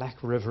black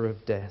river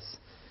of death,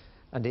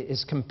 and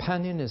his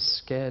companion is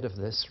scared of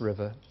this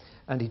river,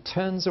 and he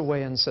turns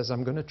away and says,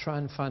 I'm going to try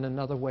and find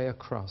another way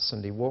across,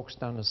 and he walks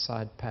down a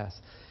side path.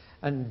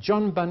 And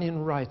John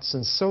Bunyan writes,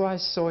 and so I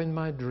saw in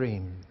my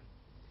dream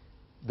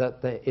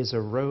that there is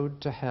a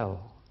road to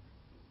hell,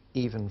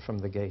 even from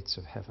the gates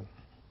of heaven.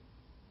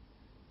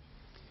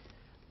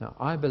 Now,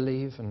 I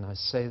believe, and I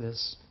say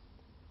this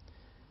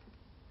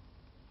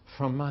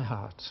from my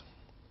heart,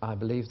 I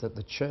believe that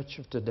the church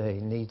of today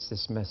needs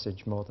this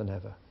message more than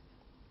ever.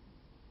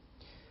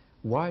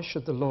 Why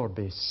should the Lord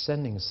be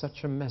sending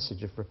such a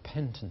message of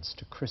repentance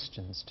to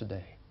Christians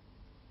today?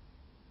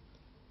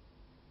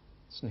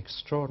 It's an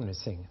extraordinary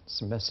thing.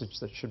 It's a message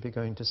that should be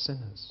going to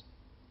sinners.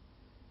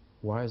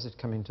 Why is it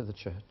coming to the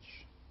church?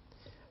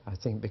 I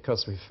think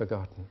because we've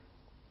forgotten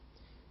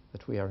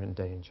that we are in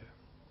danger.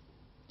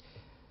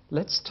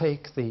 Let's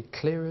take the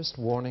clearest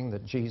warning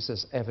that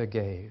Jesus ever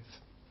gave.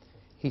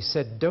 He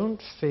said,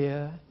 don't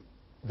fear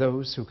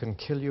those who can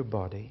kill your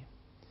body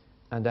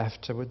and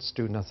afterwards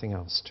do nothing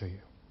else to you.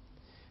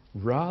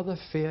 Rather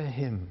fear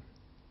him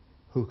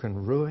who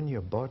can ruin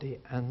your body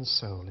and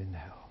soul in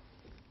hell.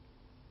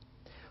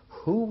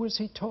 Who was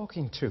he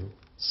talking to?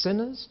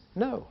 Sinners?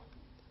 No.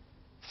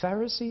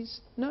 Pharisees?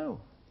 No.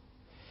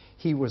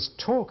 He was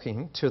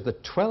talking to the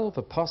 12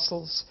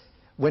 apostles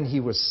when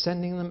he was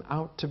sending them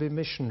out to be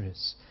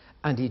missionaries.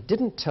 And he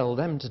didn't tell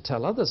them to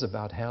tell others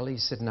about hell. He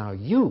said, now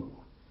you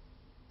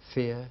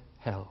fear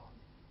hell.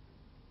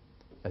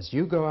 As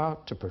you go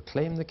out to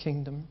proclaim the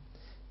kingdom,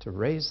 to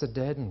raise the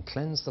dead and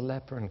cleanse the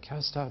leper and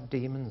cast out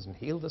demons and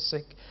heal the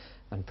sick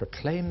and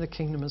proclaim the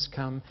kingdom has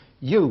come,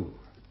 you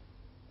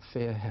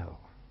fear hell.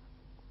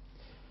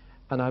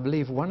 And I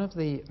believe one of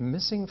the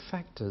missing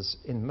factors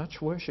in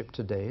much worship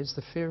today is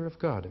the fear of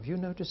God. Have you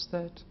noticed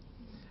that?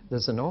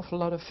 There's an awful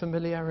lot of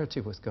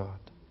familiarity with God,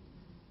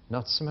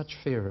 not so much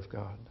fear of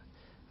God.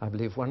 I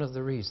believe one of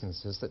the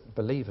reasons is that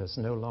believers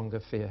no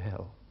longer fear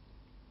hell,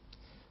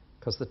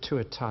 because the two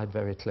are tied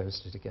very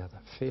closely together.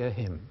 Fear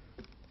him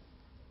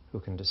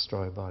who can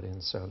destroy body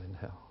and soul in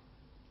hell.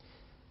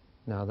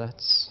 Now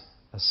that's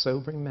a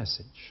sobering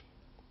message,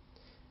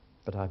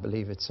 but I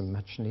believe it's a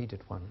much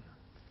needed one.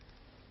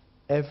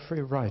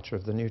 Every writer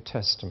of the New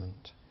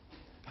Testament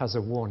has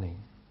a warning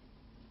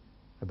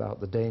about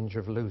the danger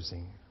of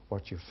losing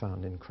what you've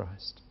found in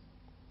Christ.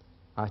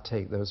 I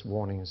take those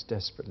warnings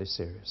desperately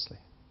seriously.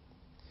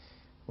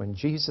 When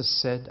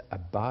Jesus said,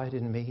 abide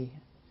in me,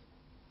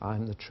 I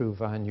am the true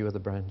vine, you are the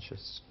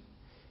branches.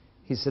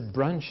 He said,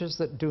 branches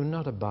that do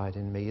not abide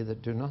in me,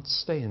 that do not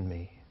stay in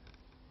me,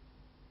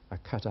 are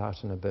cut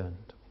out and are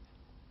burned.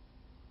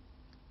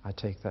 I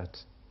take that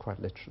quite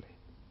literally.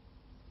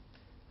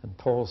 And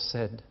Paul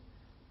said,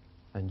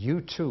 and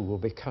you too will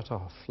be cut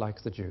off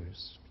like the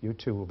Jews. You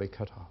too will be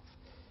cut off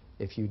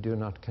if you do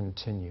not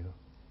continue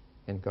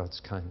in God's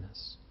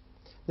kindness.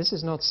 This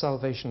is not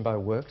salvation by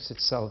works,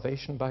 it's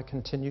salvation by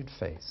continued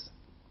faith.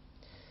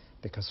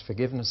 Because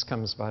forgiveness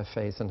comes by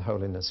faith and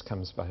holiness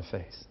comes by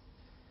faith.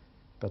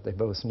 But they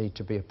both need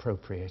to be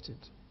appropriated.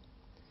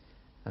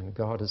 And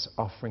God is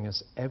offering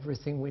us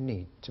everything we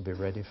need to be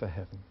ready for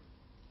heaven.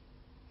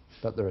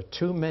 But there are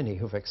too many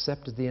who've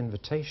accepted the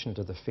invitation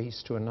to the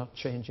feast who are not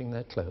changing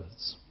their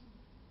clothes.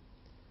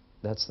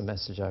 That's the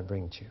message I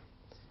bring to you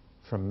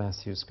from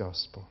Matthew's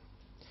Gospel.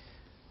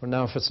 Well,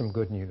 now for some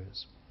good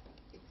news.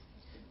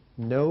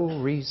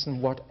 No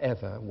reason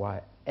whatever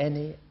why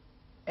any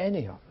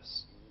of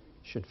us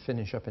should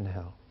finish up in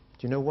hell.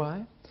 Do you know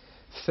why?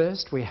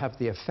 First, we have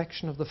the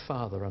affection of the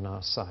Father on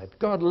our side.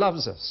 God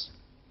loves us.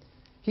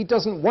 He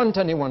doesn't want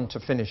anyone to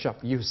finish up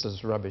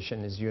useless rubbish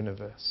in his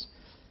universe.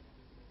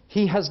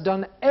 He has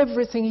done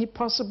everything he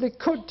possibly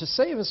could to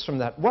save us from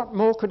that. What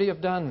more could he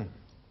have done?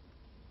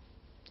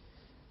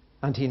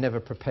 And he never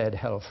prepared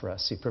hell for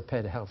us. He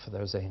prepared hell for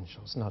those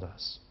angels, not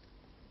us.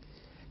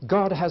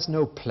 God has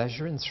no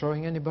pleasure in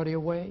throwing anybody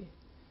away.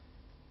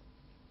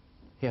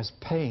 He has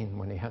pain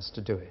when he has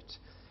to do it.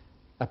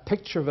 A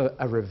picture of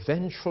a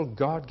revengeful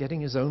God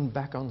getting his own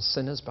back on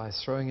sinners by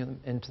throwing them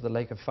into the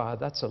lake of fire,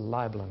 that's a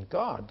libel on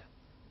God.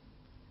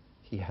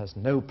 He has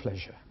no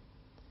pleasure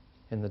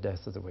in the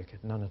death of the wicked,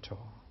 none at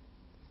all.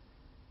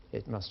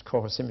 It must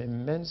cause him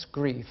immense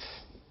grief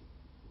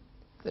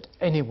that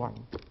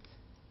anyone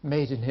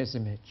made in his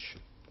image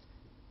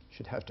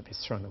should have to be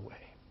thrown away.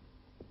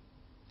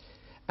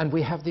 And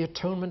we have the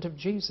atonement of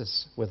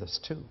Jesus with us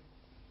too.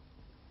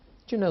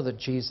 Do you know that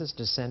Jesus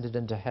descended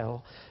into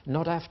hell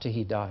not after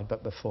he died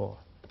but before?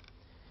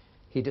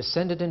 He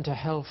descended into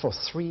hell for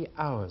 3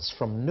 hours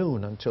from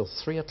noon until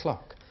 3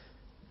 o'clock.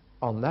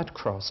 On that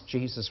cross,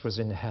 Jesus was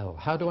in hell.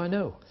 How do I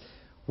know?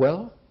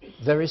 Well,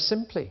 very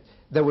simply,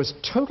 there was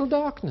total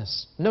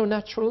darkness, no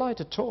natural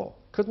light at all,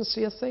 couldn't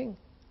see a thing.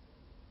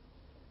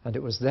 And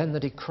it was then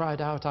that he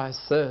cried out, I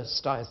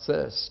thirst, I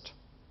thirst.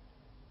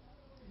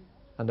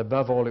 And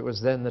above all, it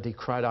was then that he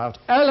cried out,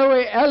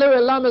 Eloi, Eloi,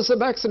 lama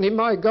sabachthani,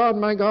 my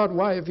God,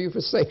 why have you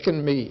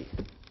forsaken me?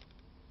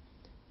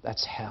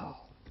 That's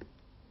hell.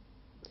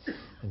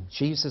 And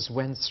Jesus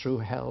went through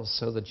hell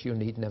so that you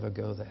need never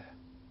go there.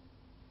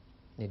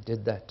 He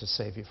did that to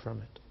save you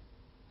from it.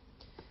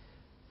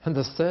 And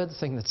the third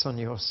thing that's on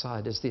your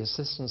side is the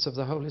assistance of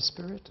the Holy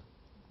Spirit.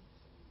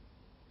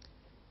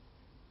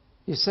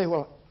 You say,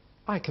 well,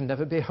 I can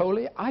never be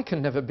holy. I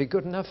can never be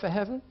good enough for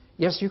heaven.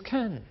 Yes, you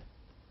can.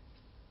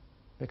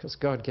 Because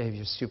God gave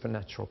you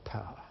supernatural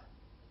power.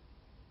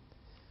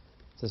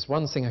 There's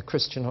one thing a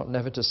Christian ought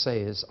never to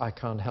say is, I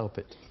can't help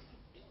it.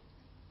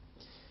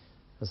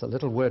 There's a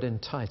little word in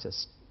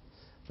Titus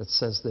that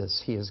says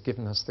this, he has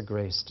given us the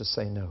grace to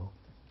say no.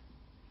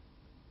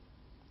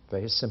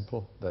 Very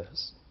simple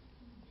verse.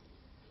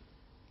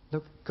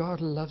 Look, God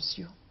loves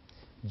you.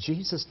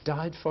 Jesus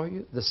died for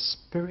you. The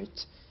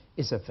Spirit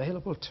is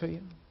available to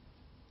you.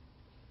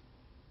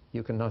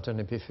 You can not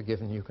only be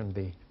forgiven, you can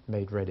be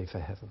made ready for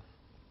heaven.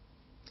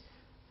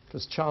 It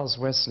was Charles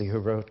Wesley who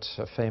wrote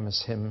a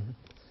famous hymn.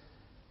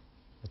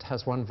 It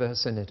has one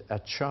verse in it, a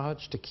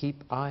charge to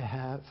keep I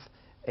have,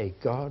 a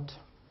God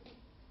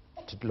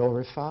to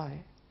glorify,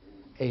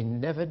 a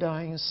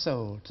never-dying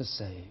soul to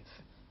save,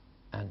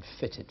 and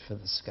fitted for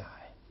the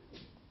sky.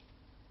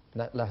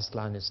 That last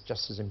line is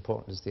just as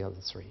important as the other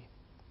three.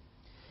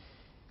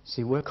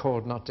 See, we're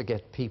called not to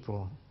get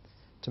people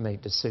to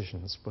make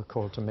decisions. We're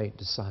called to make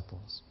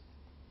disciples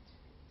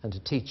and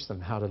to teach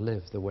them how to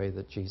live the way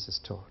that Jesus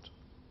taught.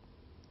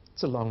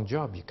 It's a long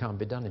job. You can't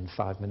be done in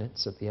 5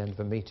 minutes at the end of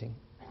a meeting.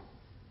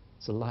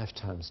 It's a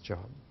lifetime's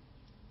job.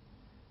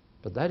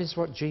 But that is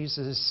what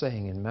Jesus is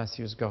saying in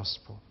Matthew's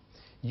Gospel.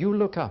 You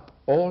look up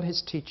all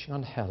his teaching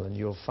on hell and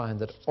you'll find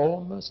that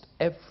almost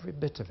every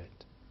bit of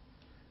it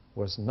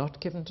was not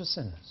given to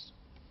sinners,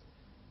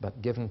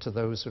 but given to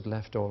those who'd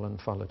left all and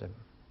followed him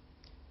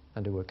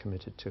and who were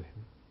committed to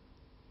him.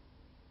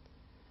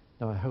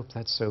 Now, I hope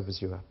that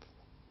sobers you up.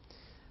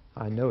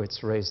 I know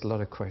it's raised a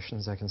lot of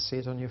questions. I can see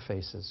it on your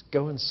faces.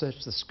 Go and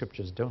search the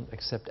scriptures. Don't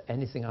accept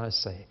anything I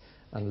say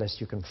unless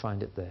you can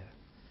find it there.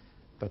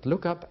 But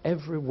look up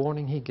every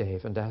warning he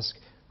gave and ask,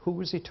 who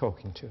was he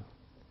talking to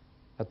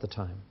at the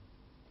time?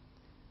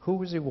 Who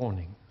was he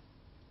warning?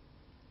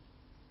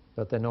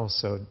 But then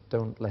also,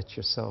 don't let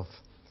yourself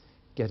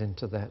get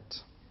into that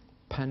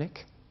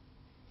panic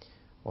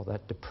or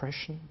that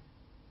depression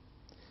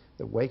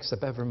that wakes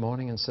up every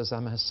morning and says,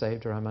 am I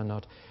saved or am I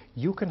not?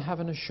 You can have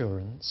an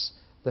assurance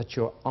that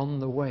you're on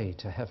the way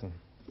to heaven.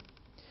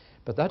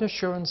 But that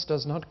assurance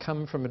does not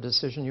come from a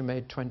decision you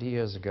made 20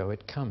 years ago.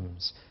 It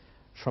comes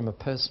from a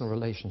personal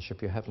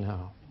relationship you have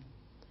now.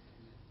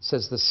 It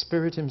says the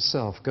Spirit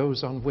himself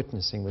goes on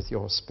witnessing with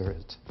your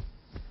spirit.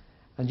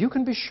 And you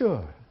can be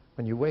sure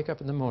when you wake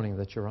up in the morning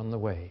that you're on the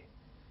way.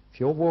 If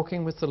you're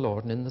walking with the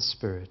Lord and in the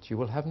Spirit, you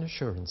will have an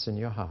assurance in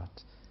your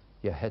heart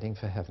you're heading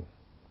for heaven.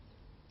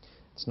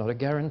 It's not a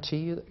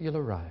guarantee that you'll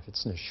arrive.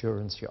 It's an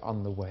assurance you're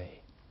on the way.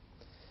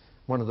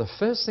 One of the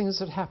first things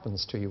that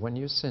happens to you when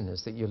you sin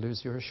is that you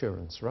lose your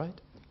assurance,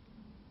 right?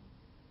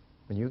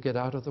 When you get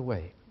out of the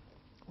way,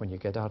 when you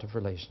get out of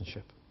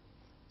relationship,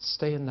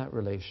 stay in that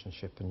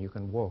relationship and you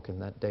can walk in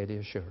that daily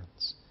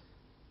assurance.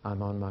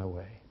 I'm on my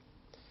way.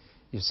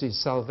 You see,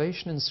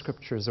 salvation in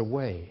Scripture is a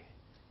way.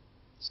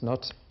 It's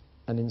not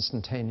an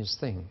instantaneous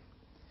thing.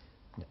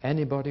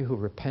 Anybody who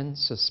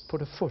repents has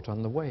put a foot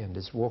on the way and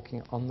is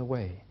walking on the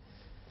way.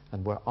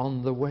 And we're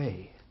on the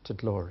way to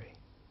glory.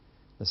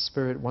 The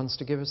Spirit wants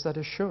to give us that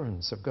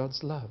assurance of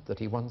God's love, that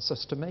he wants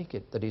us to make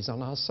it, that he's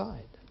on our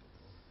side.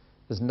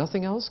 There's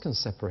nothing else can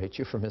separate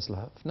you from his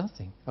love.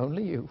 Nothing.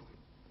 Only you.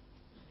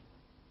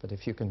 But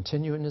if you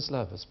continue in his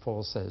love, as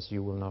Paul says,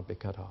 you will not be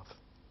cut off.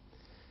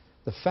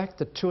 The fact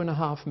that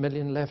 2.5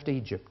 million left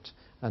Egypt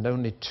and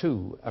only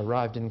 2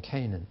 arrived in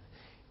Canaan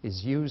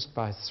is used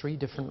by 3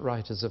 different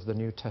writers of the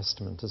New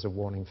Testament as a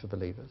warning for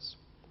believers.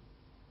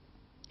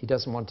 He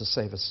doesn't want to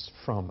save us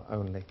from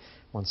only, he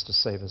wants to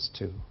save us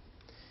to.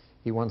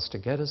 He wants to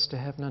get us to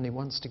heaven and he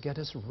wants to get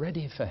us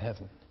ready for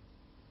heaven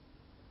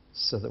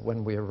so that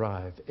when we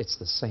arrive, it's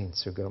the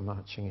saints who go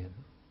marching in.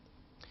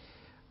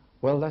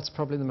 Well, that's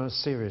probably the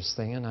most serious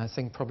thing, and I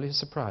think probably a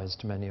surprise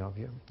to many of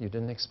you. You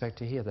didn't expect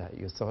to hear that.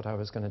 You thought I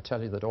was going to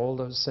tell you that all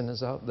those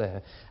sinners out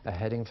there are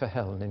heading for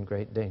hell and in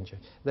great danger.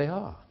 They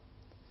are.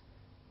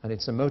 And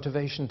it's a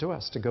motivation to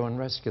us to go and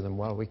rescue them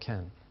while we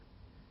can.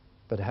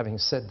 But having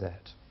said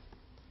that,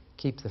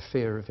 keep the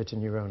fear of it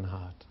in your own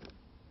heart,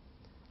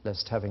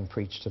 lest having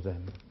preached to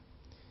them,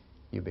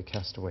 you be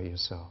cast away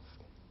yourself.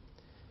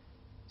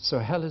 So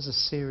hell is a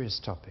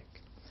serious topic,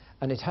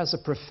 and it has a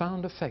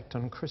profound effect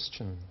on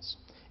Christians.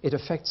 It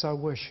affects our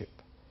worship.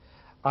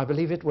 I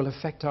believe it will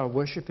affect our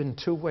worship in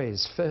 2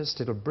 ways.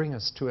 First, it'll bring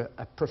us to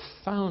a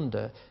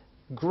profounder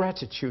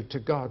gratitude to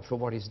God for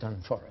what he's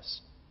done for us.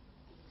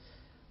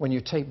 When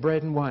you take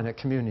bread and wine at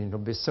communion, you'll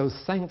be so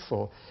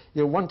thankful.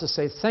 You'll want to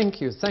say,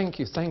 thank you, thank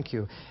you, thank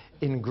you.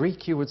 In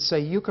Greek, you would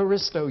say,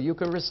 Eucharisto,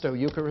 Eucharisto,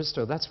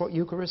 Eucharisto. That's what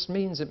Eucharist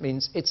means. It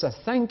means it's a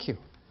thank you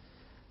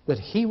that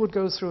he would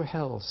go through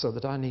hell so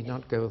that I need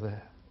not go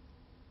there.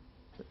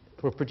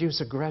 It will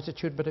produce a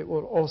gratitude, but it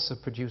will also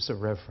produce a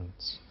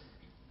reverence.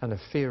 And a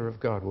fear of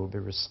God will be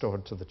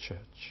restored to the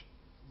church.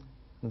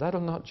 And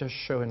that'll not just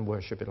show in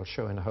worship, it'll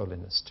show in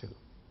holiness too.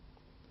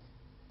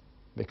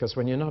 Because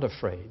when you're not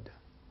afraid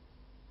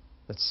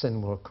that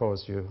sin will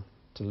cause you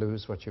to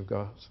lose what you've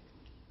got,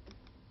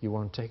 you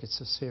won't take it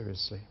so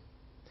seriously.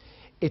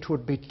 It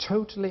would be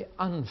totally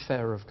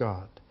unfair of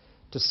God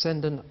to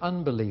send an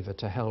unbeliever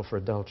to hell for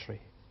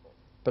adultery,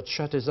 but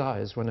shut his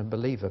eyes when a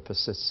believer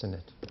persists in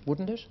it.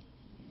 Wouldn't it?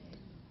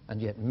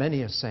 And yet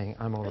many are saying,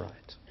 I'm all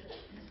right.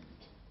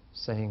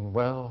 Saying,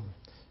 well,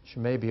 she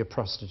may be a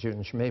prostitute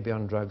and she may be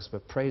on drugs,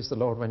 but praise the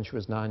Lord, when she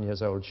was 9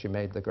 years old, she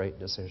made the great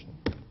decision.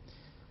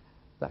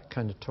 That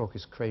kind of talk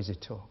is crazy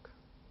talk.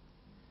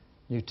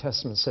 New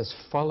Testament says,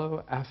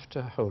 follow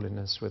after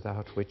holiness,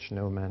 without which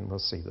no man will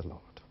see the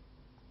Lord.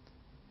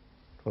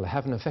 It will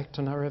have an effect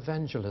on our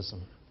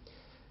evangelism.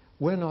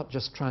 We're not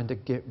just trying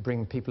to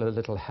bring people a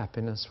little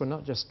happiness. We're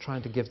not just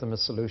trying to give them a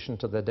solution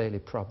to their daily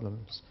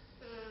problems.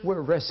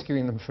 We're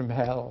rescuing them from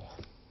hell.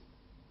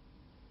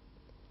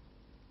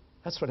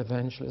 That's what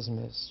evangelism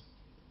is.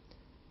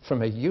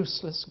 From a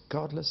useless,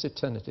 godless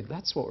eternity.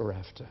 That's what we're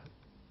after.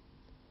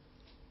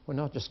 We're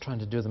not just trying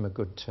to do them a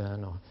good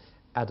turn or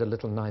add a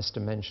little nice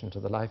dimension to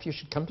the life. You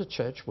should come to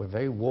church. We're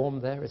very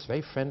warm there. It's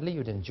very friendly.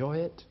 You'd enjoy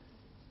it.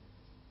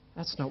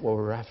 That's not what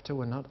we're after.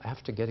 We're not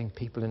after getting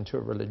people into a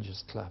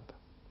religious club.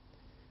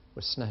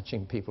 We're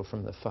snatching people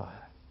from the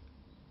fire.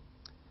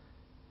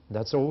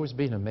 That's always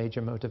been a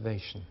major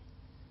motivation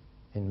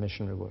in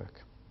missionary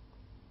work.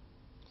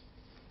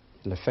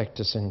 It'll affect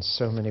us in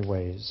so many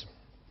ways.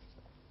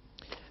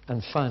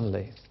 And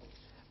finally,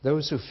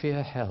 those who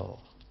fear hell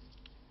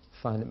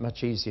find it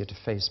much easier to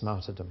face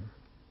martyrdom.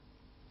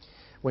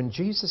 When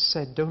Jesus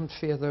said, "Don't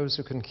fear those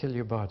who can kill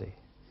your body,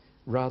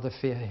 rather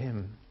fear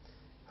him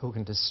who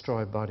can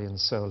destroy body and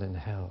soul in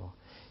hell,"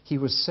 he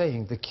was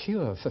saying the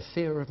cure for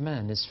fear of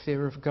man is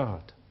fear of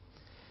God.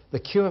 The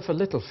cure for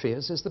little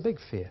fears is the big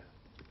fear.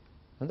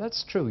 And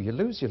that's true. You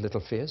lose your little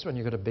fears when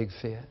you've got a big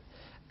fear.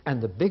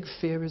 And the big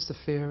fear is the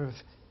fear of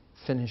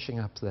finishing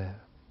up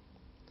there.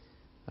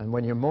 And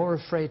when you're more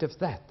afraid of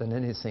that than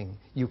anything,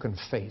 you can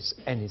face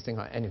anything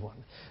or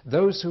anyone.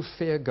 Those who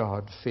fear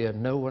God fear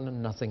no one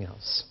and nothing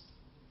else.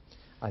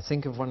 I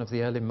think of one of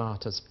the early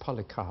martyrs,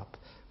 Polycarp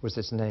was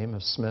his name,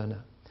 of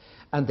Smyrna.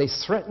 And they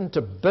threatened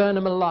to burn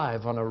him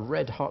alive on a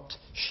red-hot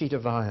sheet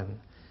of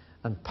iron.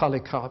 And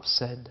Polycarp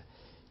said,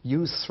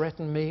 "You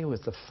threaten me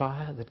with the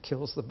fire that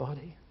kills the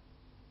body?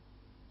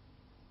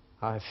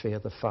 I fear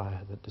the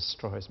fire that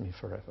destroys me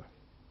forever."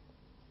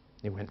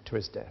 He went to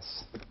his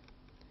death.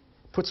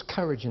 Puts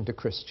courage into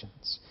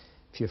Christians.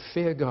 If you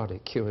fear God,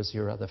 it cures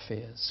your other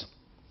fears.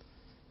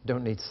 You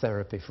don't need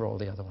therapy for all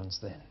the other ones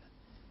then.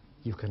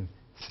 You can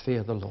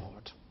fear the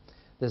Lord.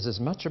 There's as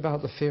much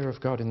about the fear of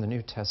God in the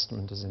New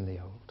Testament as in the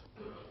Old.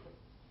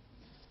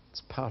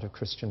 It's part of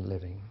Christian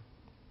living.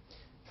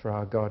 For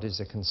our God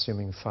is a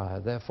consuming fire.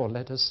 Therefore,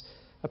 let us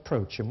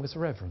approach him with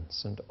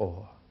reverence and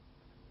awe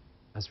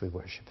as we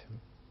worship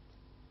him.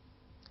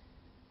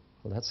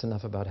 Well, that's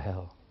enough about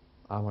hell.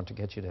 I want to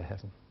get you to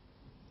heaven.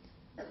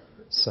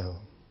 So,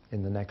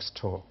 in the next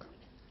talk,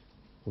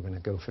 we're going to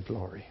go for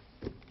glory.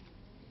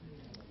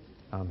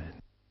 Amen.